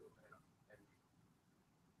to do. And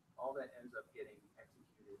all that ends up getting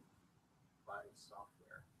executed by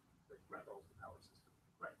software that controls the power system.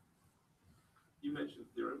 You mentioned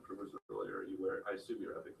theorem provers earlier. Are you aware? I assume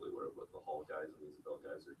you're ethically aware of what the Hall guys and the Isabel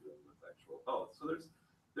guys are doing with actual. Oh, so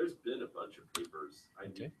there's been a bunch of papers. I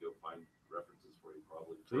need to go find references for you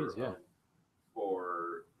probably. Please, yeah.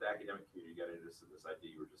 For the academic community getting interested in this idea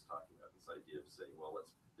you were just talking about, this idea of saying, well, let's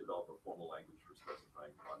develop a formal language for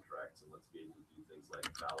specifying contracts, and let's be able to do things like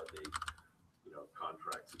validate,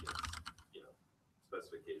 contracts against,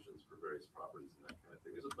 specifications for various properties and that kind of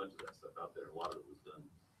thing. There's a bunch of that stuff out there. A lot of it was done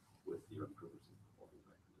with theorem provers and performing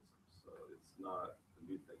mechanisms. So it's not a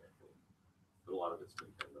new thing, I think, but a lot of it's been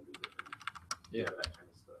kind of under the that kind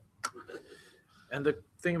of stuff. And the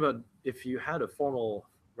thing about if you had a formal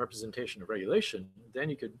representation of regulation, then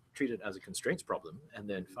you could treat it as a constraints problem and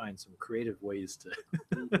then find some creative ways to.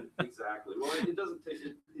 Exactly. Well, it doesn't take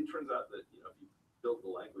it. It turns out that if you build the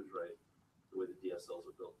language right, the way the DSLs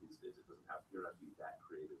are built these days, you're not have to be that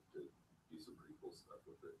creative to do some pretty cool stuff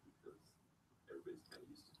with it because everybody's kind of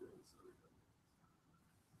used to doing this other thing.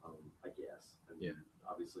 I guess. And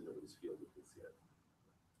obviously nobody's fielded this yet.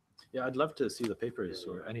 Yeah, I'd love to see the papers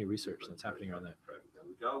or any research that's happening on that.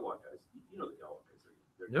 The Galois guys, you know the Galois guys.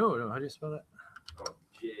 No, how do you spell that? Oh,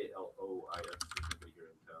 Galois, somebody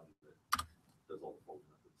here in town that does all the fold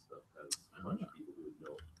method stuff. Has a bunch of people who would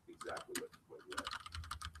know exactly what you have.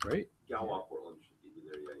 Great. Galois Portland should be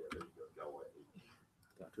there. Yeah, there you go. Galois.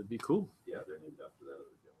 That would be cool. Yeah, they're named after that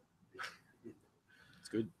other Galois. It's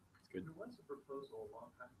good. It's good. There was a proposal a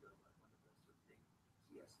long time ago by one of the sort of big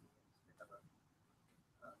CSEs to have a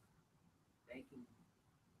banking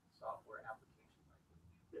software application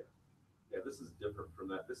language. Yeah, this is different from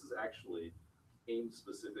that. This is actually aimed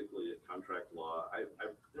specifically at contract law.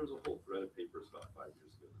 There was a whole thread of papers about 5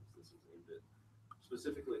 years ago. This was aimed at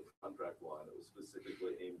specifically at contract law, and it was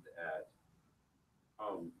specifically aimed at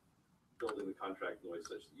building the contract noise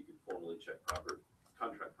such that you could formally check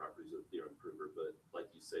contract properties of theorem prover, but like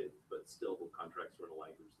you say, but still the contracts were in a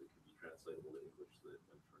language that could be translatable to English that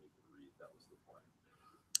an attorney could read. That was the point.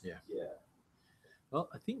 Yeah. Yeah. Well,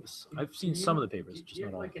 I think I've seen some of the papers, Do just you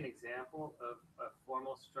not have all. like an example of a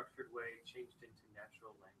formal structured way changed into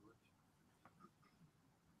natural language?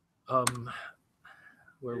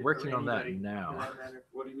 We're Or working on that anybody for now. that matter?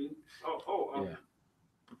 What do you mean?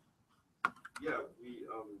 Yeah, we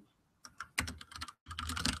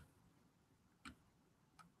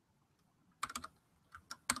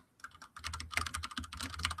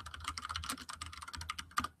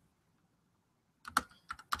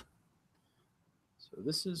So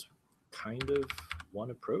this is kind of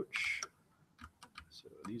one approach. So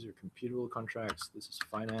these are computable contracts. This is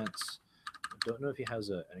finance. I don't know if he has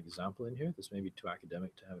an example in here. This may be too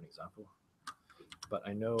academic to have an example. But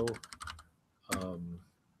I know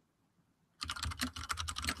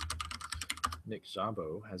Nick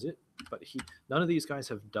Szabo has it, but none of these guys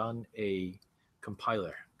have done a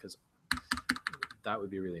compiler because that would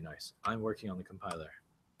be really nice. I'm working on the compiler.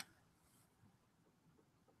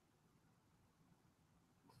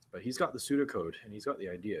 But he's got the pseudocode and he's got the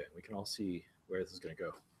idea. We can all see where this is going to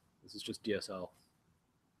go. This is just DSL.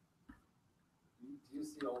 Do you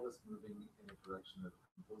see all this moving in a direction of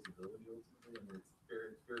composability ultimately? I mean,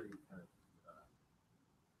 it's very kind of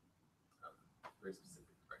very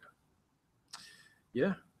specific right now.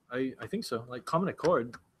 Yeah, I think so. Like Common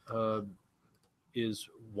Accord is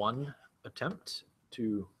one attempt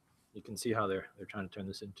to, you can see how they're trying to turn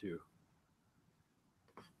this into,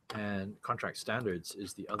 and contract standards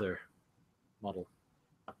is the other model.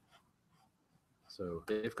 So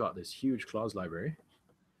they've got this huge clause library,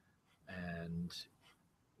 and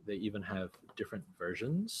they even have different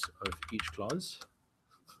versions of each clause.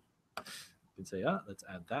 You can say, let's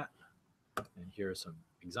add that. And here are some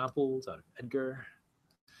examples out of Edgar.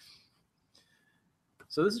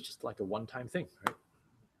 So this is just like a one-time thing, right?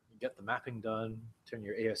 You get the mapping done turn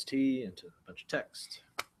your AST into a bunch of text.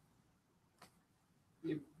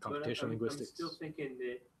 Yeah, but Computational linguistics. I'm still thinking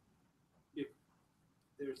that if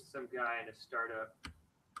there's some guy in a startup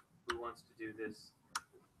who wants to do this,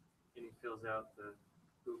 and he fills out the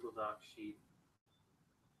Google Doc sheet,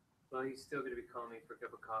 well, he's still going to be calling me for a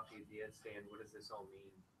cup of coffee at the end saying, what does this all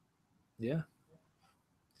mean? Yeah.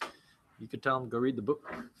 You could tell him, go read the book.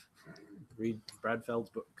 Read Brad Feld's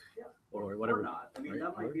book. Yeah. Or whatever. Or not. I mean, right?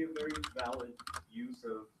 that might Or- be a very valid use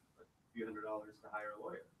of a few $100s to hire a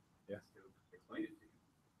lawyer. Yeah. To explain it to you.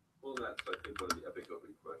 Well, that's, I think, one of the epic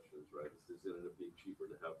open questions, right? Isn't it being cheaper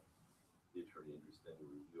to have the attorney understand and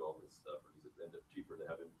review all this stuff, or does it end up cheaper to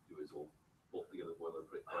have him do his whole bolt together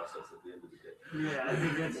boilerplate process at the end of the day? Yeah, I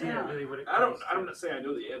think that's really what it I'm comes not saying I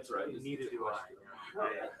know the answer. I just Neither it's a do I. question. Well,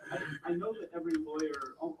 I know that every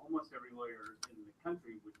lawyer, almost every lawyer in the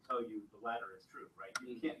country would tell you the latter is true, right?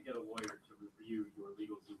 You can't get a lawyer to review your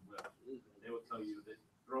legal Zoom will. They will tell you that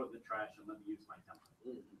throw it in the trash and let me use my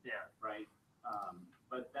template, Yeah. right?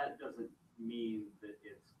 But that doesn't mean that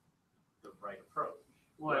it's the right approach.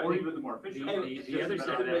 Well, I or think even the more efficient. the- approach. the It's just other a side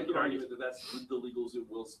better of that Make an approach. argument that that's the legal Zoom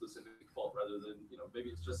will specific fault rather than, maybe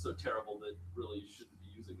it's just so terrible that really you shouldn't be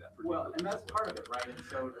using that. Well, and that's part of it, right? And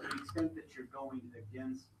so to the extent that you're going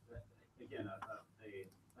against, again,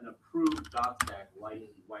 an approved dot stack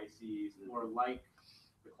like YC's or like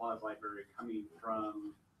the clause library coming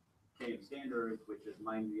from KM Standards, which is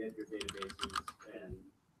mining the Edgar databases, and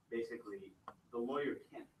basically the lawyer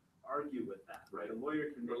can't argue with that, right? A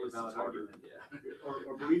lawyer can Or make at a least valid it's harder, argument, yeah.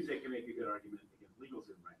 or believes they can make a good argument against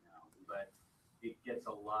LegalZoom right now, but it gets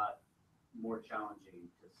a lot more challenging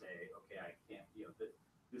to say, okay, I can't,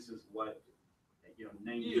 this is what,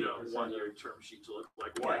 90%. You don't want your term sheet to look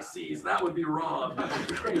like YC's. That would be wrong.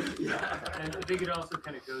 Yeah. And I think it also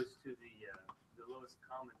kind of goes to the lowest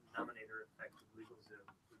common denominator effect of LegalZoom,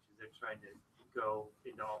 which is they're trying to go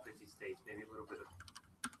into all 50 states, maybe a little bit of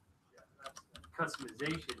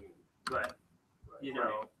customization, but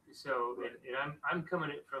so and I'm coming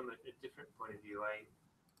at it from a different point of view.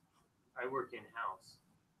 I work in house,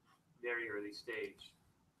 very early stage.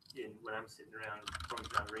 When I'm sitting around,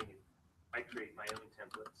 phone's not ringing, I create my own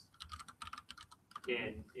templates,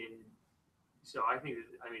 and so I think that,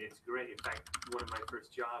 it's great. In fact, one of my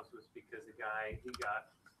first jobs was because he got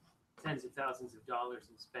tens of thousands of dollars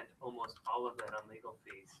and spent almost all of that on legal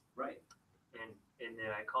fees. Right. And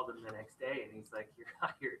then I called him the next day, and he's like, "You're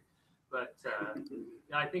hired." But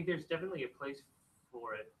I think there's definitely a place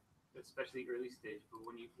for it, especially early stage. But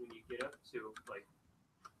when you get up to like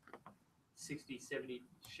 60, 70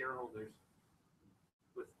 shareholders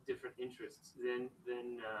with different interests, then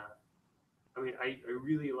I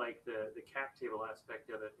really like the cap table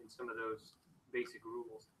aspect of it and some of those basic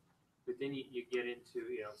rules. But then you get into,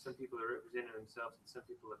 some people are representing themselves and some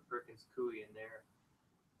people have Perkins Coie in there.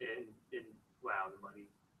 And wow, the muddy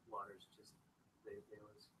waters just, they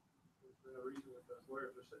always. The reason that those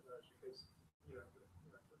lawyers are sitting there is because,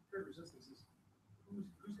 the trade resistance is,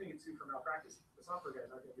 who's going to get sued for malpractice? The software guys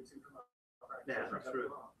aren't going to get sued for malpractice. Yeah, That's true.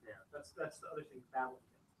 wrong. Yeah. That's the other thing battling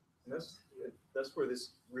against. And that's where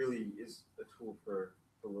this really is a tool for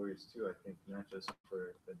lawyers too, I think, not just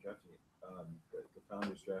for the drafting, the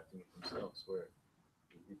founders drafting it themselves, where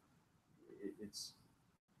it's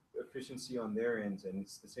efficiency on their ends, and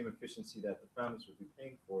it's the same efficiency that the founders would be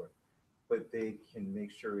paying for, but they can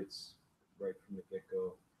make sure it's right from the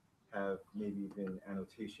get-go, have maybe even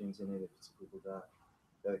annotations in it if it's a Google Doc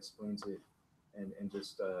that explains it, and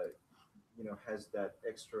just has that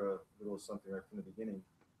extra little something right from the beginning,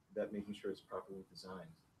 that making sure it's properly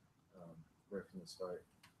designed right from the start.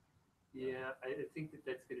 Yeah, I think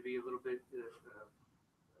that's going to be a little bit.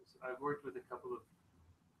 I've worked with a couple of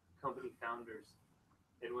company founders,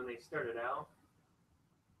 and when they started out,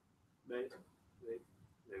 they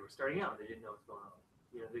were starting out. They didn't know what's going on.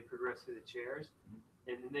 They progress through the chairs,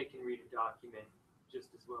 and then they can read a document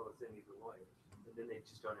just as well as any of the lawyers. And then they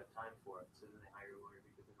just don't have time for it, so then they hire a lawyer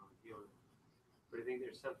because they don't want to deal with it. But I think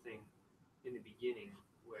there's something in the beginning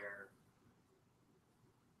where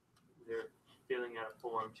they're filling out a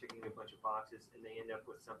form, checking a bunch of boxes, and they end up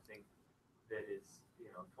with something that is,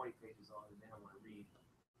 20 pages long and they don't want to read.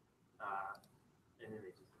 And then they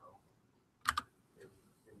just go.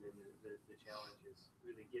 And then the challenge is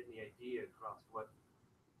really getting the idea across what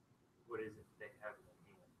is it they have in their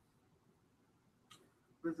hand.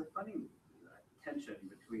 There's a funny tension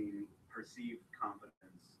between perceived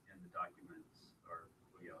confidence in the documents or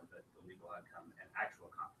the legal outcome and actual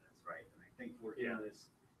confidence, right? And I think we're in this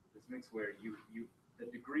mix where the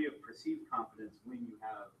degree of perceived confidence when you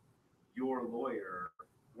have your lawyer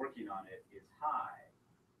working on it is high,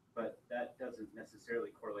 but that doesn't necessarily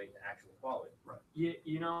correlate to actual quality. Right.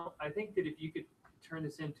 You know, I think that if you could turn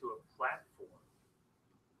this into a platform,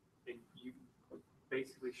 and you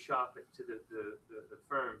basically shop it to the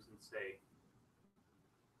firms and say,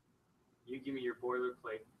 you give me your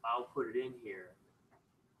boilerplate, I'll put it in here,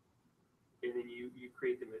 and then you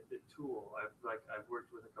create them the tool. I've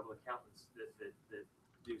worked with a couple of accountants that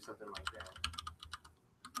do something like that,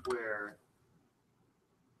 where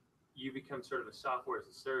you become sort of a software as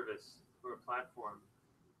a service or a platform,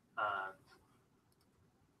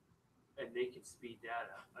 and they can speed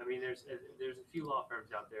data. I mean, there's a few law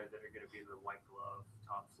firms out there that are going to be the white glove,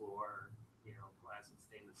 top floor, you know, glass and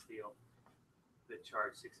stainless steel, that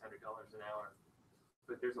charge $600 an hour.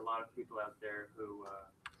 But there's a lot of people out there who.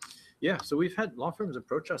 Yeah, so we've had law firms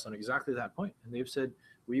approach us on exactly that point, and they've said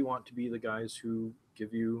we want to be the guys who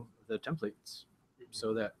give you the templates,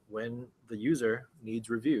 so that when the user needs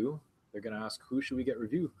review, they're going to ask, who should we get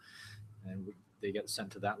review, and they get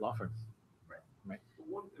sent to that law firm. Right. But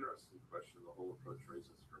one interesting question the whole approach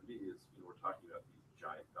raises for me is, you know, we're talking about these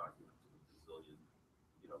giant documents with a zillion,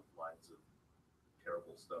 you know, lines of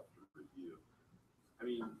terrible stuff to review. I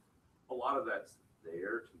mean, a lot of that's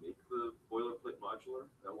there to make the boilerplate modular.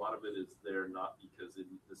 And a lot of it is there not because in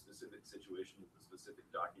the specific situation with the specific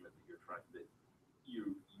document that you're trying that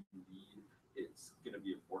you need, it's going to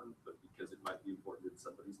be important, but because it might be important in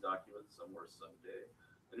somebody's document somewhere someday.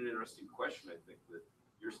 And an interesting question I think that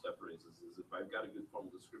your stuff raises is, if I've got a good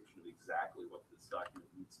formal description of exactly what this document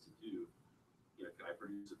needs to do, you know, can I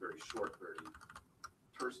produce a very short, very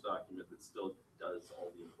terse document that still does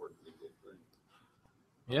all the important legal things?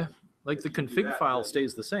 Yeah, like If the you do config that, file then-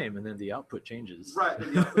 stays the same, and then the output changes. Right, but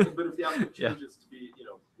if the output Yeah. changes to be, you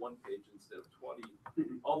know, 1 page instead of 20,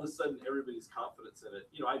 all of a sudden everybody's confidence in it.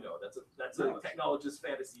 You know, I know that's a technologist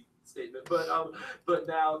fantasy statement, but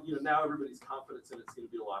now, you know, now everybody's confidence in it's going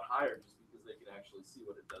to be a lot higher just because they can actually see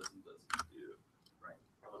what it does and doesn't do. Right.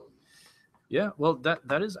 Yeah, well,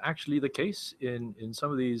 that is actually the case in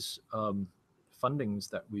some of these fundings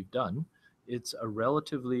that we've done. It's a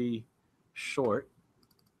relatively short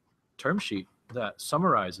term sheet that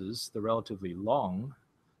summarizes the relatively long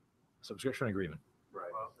subscription agreement. Right.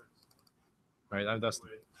 Well, Right, that's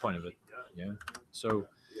the point of it. Yeah. So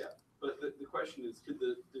Yeah, but the question is, does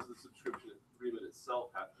the subscription agreement itself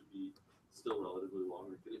have to be still relatively long,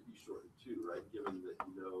 or could it be shortened too, right? Given that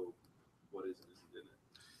you know what is and isn't in it.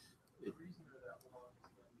 The reason for that long is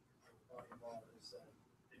again because the body of law is that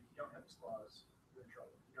if you don't have this clause, you're in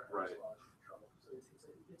trouble. If you don't have Right. this clause, you're in trouble. So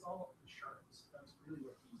it's all insurance. That's really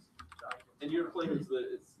what these documents. And your claim is that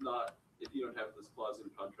it's not, if you don't have this clause in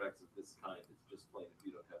contracts of this kind, it's just plain if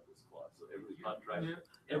you don't have this clause. So every contract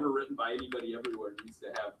ever written by anybody everywhere needs to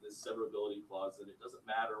have this severability clause, and it doesn't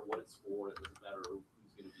matter what it's for, it doesn't matter who's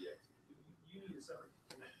going to be executing it. You need a separate.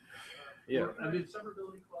 Yeah. I mean,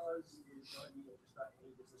 severability clause is going to be just about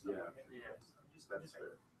any business. Yeah. That's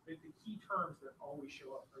fair. The key terms that always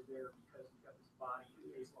show up are there because we've got this body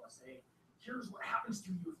of case law saying, here's what happens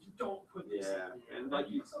to you if you don't put this Yeah, in. and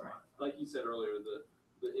like you said earlier,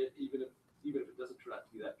 even if it doesn't turn out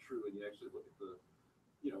to be that true, and you actually look at the,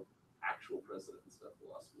 you know, actual precedent and stuff, the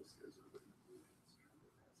law school scares everybody.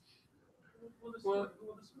 Well,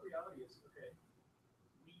 the reality is, okay,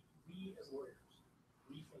 we as lawyers,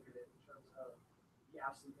 we think of it in terms of the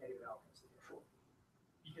absolute negative outcomes of control.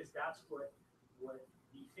 Because that's what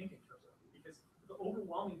we think in terms of. Because the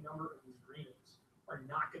overwhelming number of these agreements are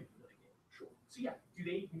not going to be litigated. Sure. So yeah,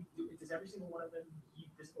 does every single one of them need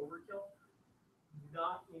this overkill?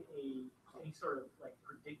 Not in any sort of like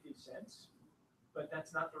predictive sense, but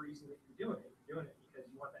that's not the reason that you're doing it. You're doing it because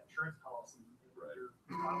you want that insurance policy, and Right. you're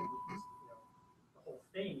probably just, you know, the whole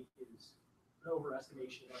thing is an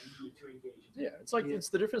overestimation on need to engage. yeah, it's like it's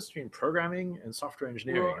the difference between programming and software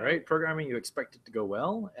engineering, Well, right? Programming, you expect it to go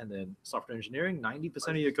well, and then software engineering, 90%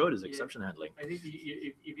 of your code is exception handling. I think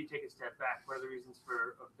if you take a step back, one of the reasons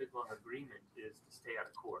for a big long agreement is to stay out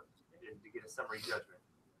of court and to get a summary judgment.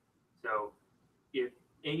 So if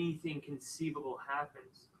anything conceivable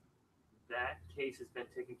happens, that case has been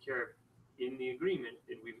taken care of in the agreement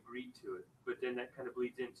and we've agreed to it. But then that kind of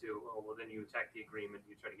bleeds into, oh, well, then you attack the agreement,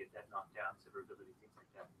 you try to get that knocked down, severability, things like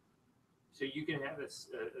that. So you can have a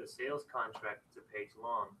sales contract that's a page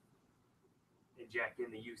long and jack in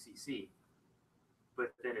the UCC.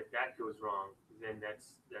 But then if that goes wrong, then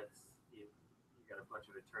that's you got a bunch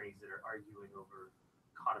of attorneys that are arguing over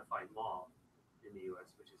codified law in the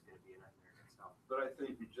U.S., which is going to be a nightmare in itself. But I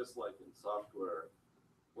think just like in software,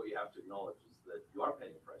 what you have to acknowledge is that you are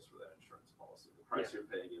paying a price for that insurance policy. The price you're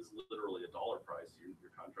paying is literally $1 price.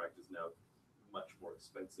 Your contract is now much more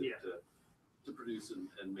expensive to produce and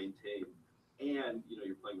maintain. And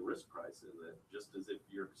you're playing a risk price in that just as if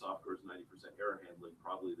your software is 90% error handling,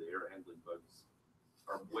 probably the error handling bugs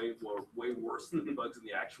are way worse than the bugs in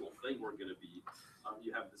the actual thing were going to be.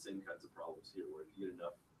 You have the same kinds of problems here, where if you get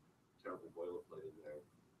enough terrible boilerplate in there,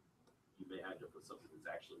 you may end up with something that's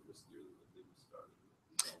actually riskier than the thing you started.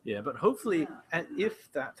 Yeah, but hopefully, and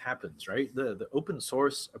if that happens, right, the open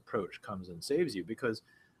source approach comes and saves you, because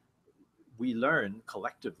we learn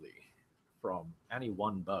collectively from any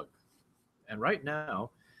one bug. And right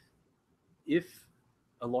now, if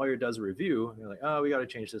a lawyer does a review, you're like, oh, we got to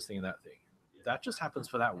change this thing and that thing. That just happens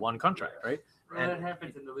for that one contract, right? And that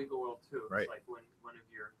happens in the legal world too. Right. It's like when one of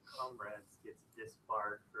your comrades gets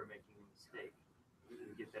disbarred for making a mistake, you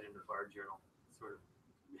get that in the bar journal. Sort of.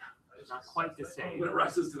 It's not quite the same. When it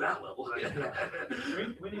rises to that level. But,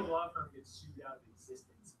 When a law firm gets sued out of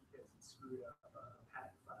existence because it screwed up a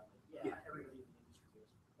patent filing, everybody in the industry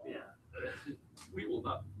goes, yeah. We will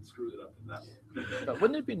not screw it up in that one. But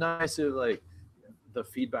wouldn't it be nice if like the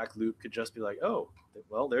feedback loop could just be like, oh,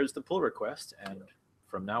 well, there's the pull request, and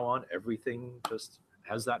from now on, everything just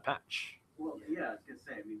has that patch. Well, yeah, I was gonna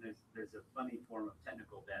say, I mean, there's a funny form of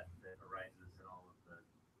technical debt that arises in all of the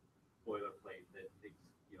boilerplate that has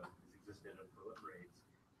existed and proliferates,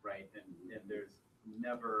 right? And there's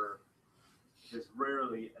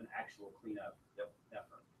rarely an actual cleanup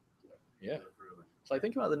effort. Yeah. So I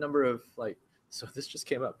think about the number of so this just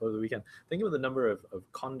came up over the weekend. Think about the number of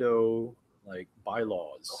condo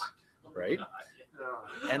bylaws, right?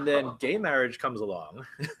 And then gay marriage comes along,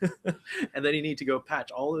 and then you need to go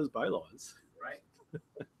patch all those bylaws. Right.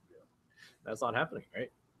 That's not happening,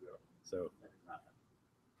 right? So.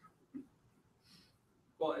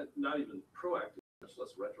 Well, and not even proactive, much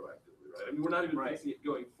less retroactively, right? I mean, we're not even fixing it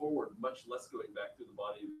going forward, much less going back through the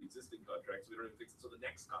body of the existing contracts. We don't even fix it until the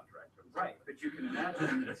next contract comes. Right, but you can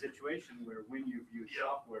imagine a situation where when you've used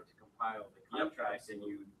software to compile the contract and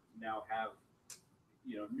you now have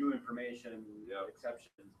new information,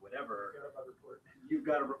 exceptions, whatever, you've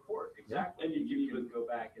got a report. Exactly. And you can even go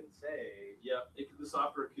back and say, the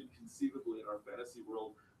software could conceivably in our fantasy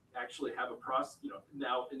world actually have a process,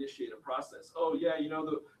 now initiate a process. Oh yeah,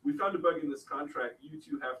 we found a bug in this contract. You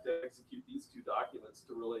two have to execute these two documents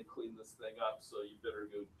to really clean this thing up. So you better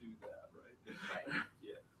go do that, right?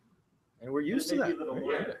 Yeah. And we're used to that.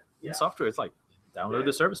 Right? In software, it's like download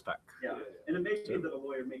the service pack. Yeah. And it may be that a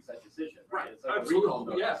lawyer makes that decision. Right. It's like Absolutely. a recall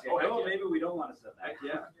notice. Yeah. Oh, maybe we don't want to set that.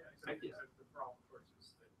 Yeah. The problem, of course,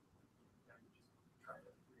 is that you just try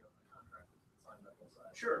to reopen the contract signed by both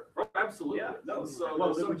sides. Sure. Oh, absolutely. Yeah. No. So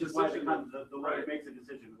Well, there's some which is why decision the lawyer makes a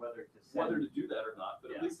decision whether to send. whether to do that or not,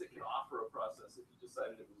 but at Yeah. least it can offer a process if you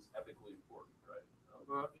decided it was epically important, right?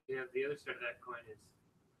 Well, yeah. The other side of that coin is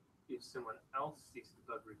if someone else sees the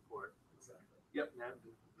bug report. Exactly. Yep. That would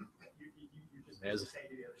be, You just say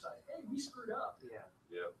to the other side, hey, we screwed up. yeah.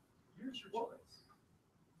 Yeah. Here's your choice.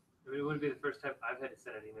 I mean, it wouldn't be the first time I've had to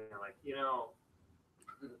send an email like,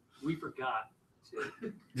 we forgot to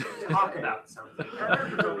talk about something.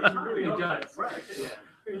 It does. Right. Yeah.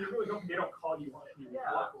 You really don't, they don't call you on it. You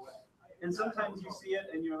walk away. And sometimes you see it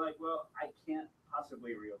and you're like, well, I can't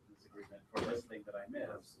possibly reopen this agreement for this thing that I missed.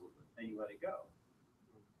 Absolutely. And you let it go.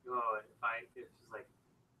 Oh, it's just like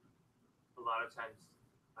a lot of times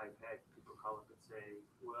I've had people call up and say,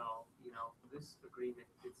 well, this agreement,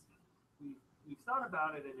 we've thought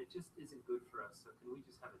about it and it just isn't good for us. So can we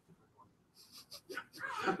just have a different one?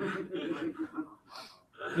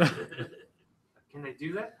 Can they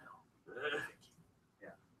do that?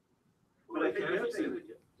 But I think the other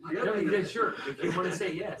thing, Sure. If you want to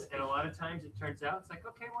say yes, and a lot of times it turns out it's like,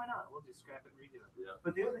 okay, why not? We'll just scrap it and redo it. Yeah.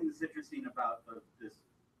 But the other thing that's interesting about this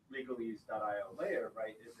legalese.io layer,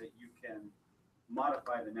 right, is that you can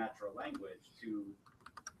modify the natural language to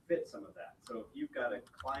fit some of that. So if you've got a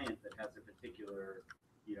client that has a particular,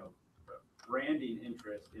 branding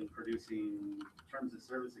interest in producing terms of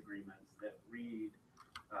service agreements that read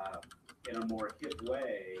in a more hip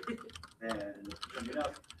way than something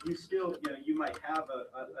else, you still, you might have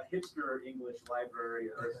a hipster English library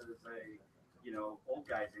versus a, old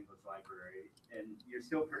guy's English library, and you're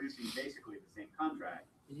still producing basically the same contract.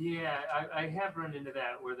 Yeah, I have run into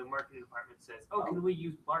that where the marketing department says, oh, can we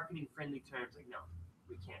use marketing friendly terms? Like, no,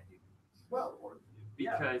 we can't do that. Well,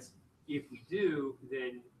 Because if we do,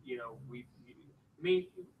 then, me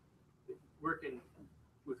working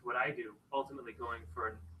with what I do, ultimately going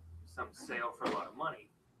for some sale for a lot of money,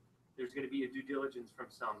 there's going to be a due diligence from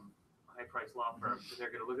some high-priced law firm, and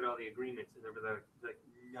they're going to look at all the agreements, and they're like,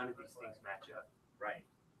 none of these things match up. right.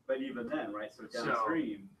 But even then, right, so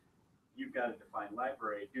downstream, you've got to define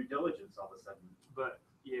library, due diligence all of a sudden. But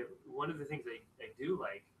yeah, one of the things I do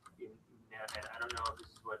like, and I don't know if this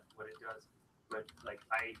is what it does,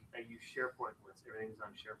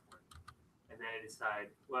 SharePoint. And then I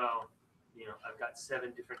decide, well, I've got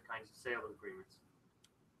 7 different kinds of sale agreements.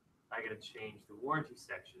 I got to change the warranty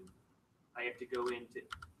section. I have to go into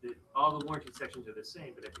all the warranty sections are the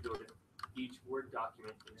same, but I have to go to each Word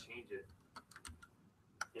document and change it.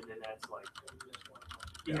 And then that's like,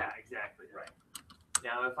 yeah, exactly. Right.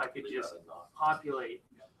 Now, if I could just populate,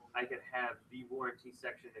 I could have the warranty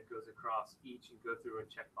section that goes across each and go through and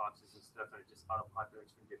check boxes and stuff, and it just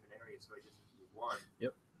auto-populates from different areas. So I just do one.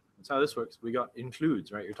 Yep. That's how this works. We got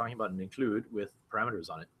includes, right? You're talking about an include with parameters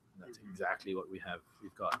on it. That's exactly what we have.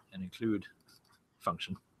 We've got an include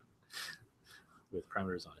function with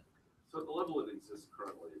parameters on it. So at the level it exists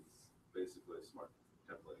currently, it's basically a smart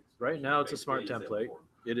template. Right now, it's a smart Basically, template.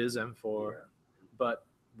 M4. It is M4, but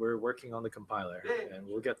we're working on the compiler, and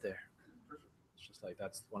we'll get there. It's just like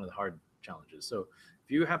that's one of the hard challenges. So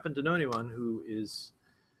if you happen to know anyone who is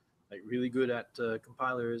like really good at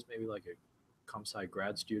compilers, maybe like a comp sci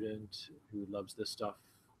grad student who loves this stuff,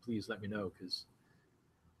 please let me know, because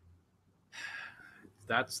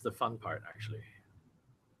that's the fun part, actually.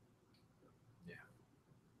 Yeah.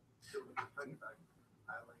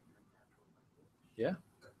 Yeah.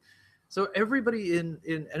 So everybody in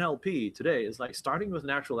NLP today is like starting with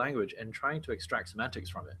natural language and trying to extract semantics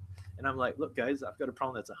from it. And I'm like, look, guys, I've got a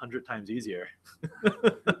problem that's 100 times easier.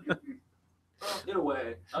 In a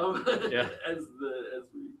way, Yeah. as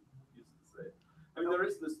we used to say. I mean, there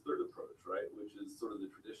is this third approach, right, which is sort of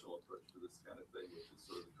the traditional approach to this kind of thing, which is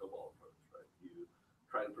sort of the COBOL approach, right? You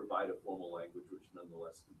try to provide a formal language which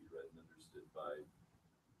nonetheless can be read and understood by,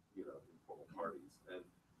 informal parties. And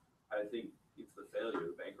I think it's the failure,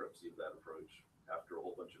 the bankruptcy of that approach after a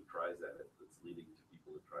whole bunch of tries at it that's leading to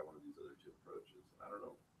people to try one of these other 2 approaches. I don't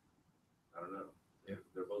know. Yeah.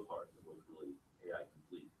 They're both hard. They're both really AI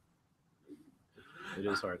complete. It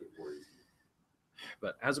is hard.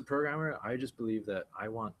 But as a programmer, I just believe that I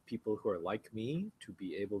want people who are like me to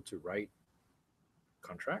be able to write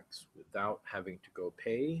contracts without having to go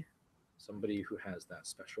pay somebody who has that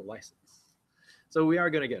special license. So we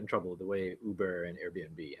are going to get in trouble the way Uber and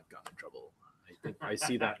Airbnb have gotten in trouble. I think I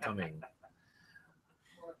see that coming.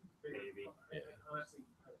 Maybe. Honestly,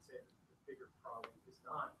 I would say the bigger problem is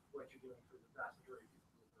not what you're doing for the vast majority of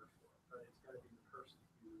people who work for it, but it's got to be the person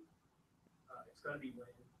who, it's got to be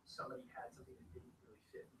when somebody had something that didn't really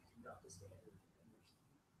fit because you got the standard and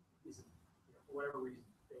there's isn't, for whatever reason,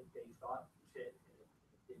 they thought it fit and it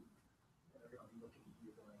didn't. And they're going to be looking at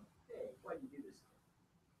you going, hey, why do you do this?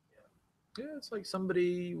 Yeah, it's like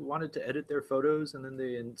somebody wanted to edit their photos and then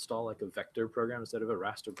they install like a vector program instead of a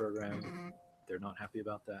raster program. They're not happy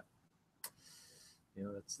about that.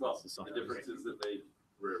 That's the The software. difference is that they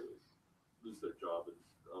rarely lose their job and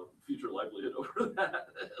future livelihood over that.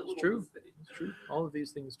 It's true. It's true. All of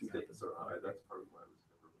these things do happen. Stakes are high. That's part of why I was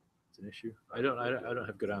never. It's an issue. I don't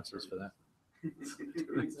have good answers for that. It's too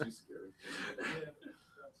scary. That's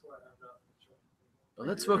why I'm not sure. But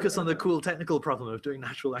let's focus on the cool technical problem of doing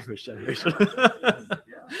natural language generation.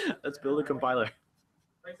 Let's build a compiler.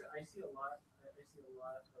 Like I said, I see a lot of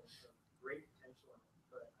great potential in it,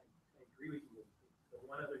 but I agree with you. The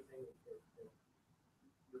one other thing that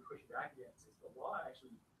you're pushing back against is the law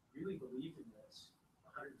actually really believed in this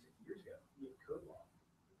 150 years ago. We had code law,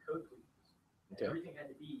 code please. Okay. Everything had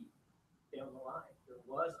to be down the line. There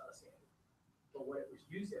was a standard. But what it was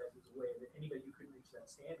used as was a way that anybody who couldn't reach that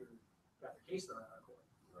standard got their case thrown out of court.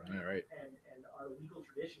 All right. And our legal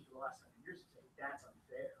tradition for the last 100 years is saying that's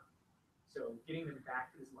unfair. So getting them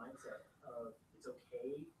back to this mindset of it's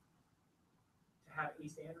okay to have a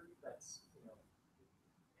standard, that's,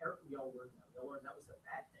 we all learned that. We all learned that was the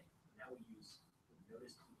bad thing. Now we use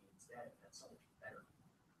notice to be instead. That's so much better.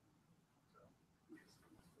 So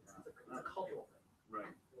it's a cultural thing.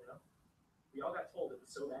 Right. We all got told it was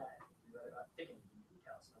so bad. We read about Dickens in the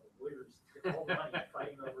house. Now the lawyers get all the money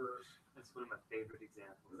fighting over. That's one of my favorite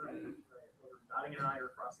examples. Right. Over dotting an I or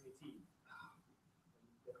crossing a T.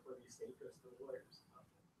 Therefore, the estate goes to the lawyers.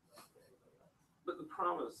 But the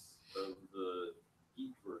promise of the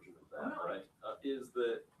geek version of that, Oh, no. right, is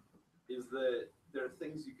that there are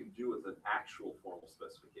things you can do with an actual formal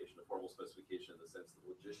specification, a formal specification in the sense that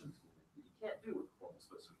logicians can do. You can't do with a formal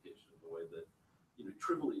specification in the way that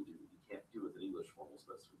trivially do. You can't do with an English formal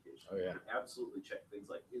specification. Oh, yeah. You can absolutely check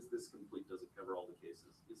things like, is this complete? Does it cover all the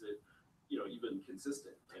cases? Is it even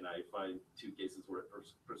consistent? And I find 2 cases where it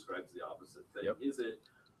prescribes the opposite thing. Yep. Is it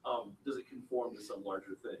does it conform to some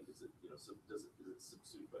larger thing? Is it is it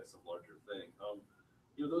subsumed by some larger thing?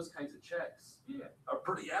 Those kinds of checks are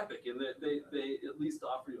pretty epic, and they at least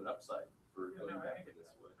offer you an upside for going back to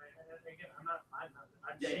this way. Again, I'm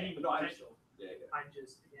Yeah, seeing no, potential. Yeah. I'm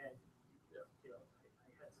just, again, Yeah. I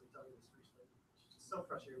had somebody tell me this recently. She just so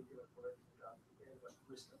frustrating doing work and like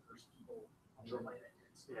risk averse people on the planet.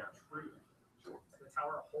 It's Yeah. true. That's how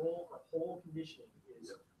our whole conditioning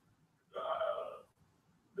is.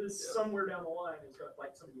 This somewhere down the line is going to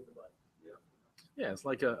bite somebody in the butt. Yeah, it's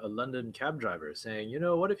like a London cab driver saying, you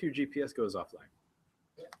know, what if your GPS goes offline?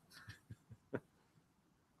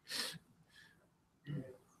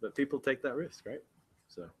 But people take that risk, right?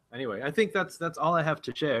 So anyway, I think that's all I have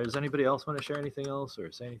to share. Does anybody else want to share anything else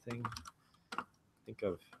or say anything? I think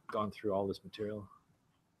I've gone through all this material.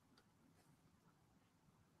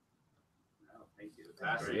 No, thank you.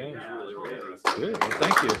 Fascinating. Yeah. Really, really Good. Well,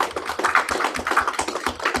 thank you.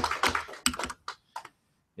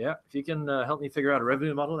 Yeah, if you can help me figure out a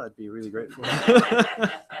revenue model, that'd be really grateful.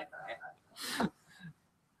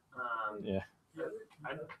 Yeah.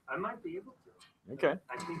 I might be able to. Okay.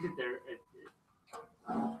 I think that they're,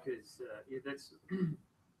 because that's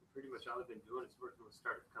pretty much all I've been doing is working with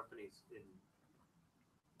startup companies. And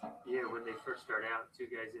when they first start out, two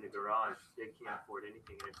guys in a garage, they can't afford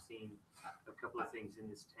anything. And I've seen a couple of things in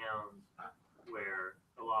this town where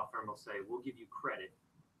a law firm will say, "We'll give you credit."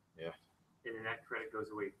 Yeah. And then that credit goes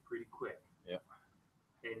away pretty quick. Yeah.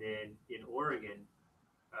 And then in Oregon,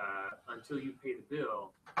 until you pay the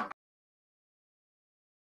bill,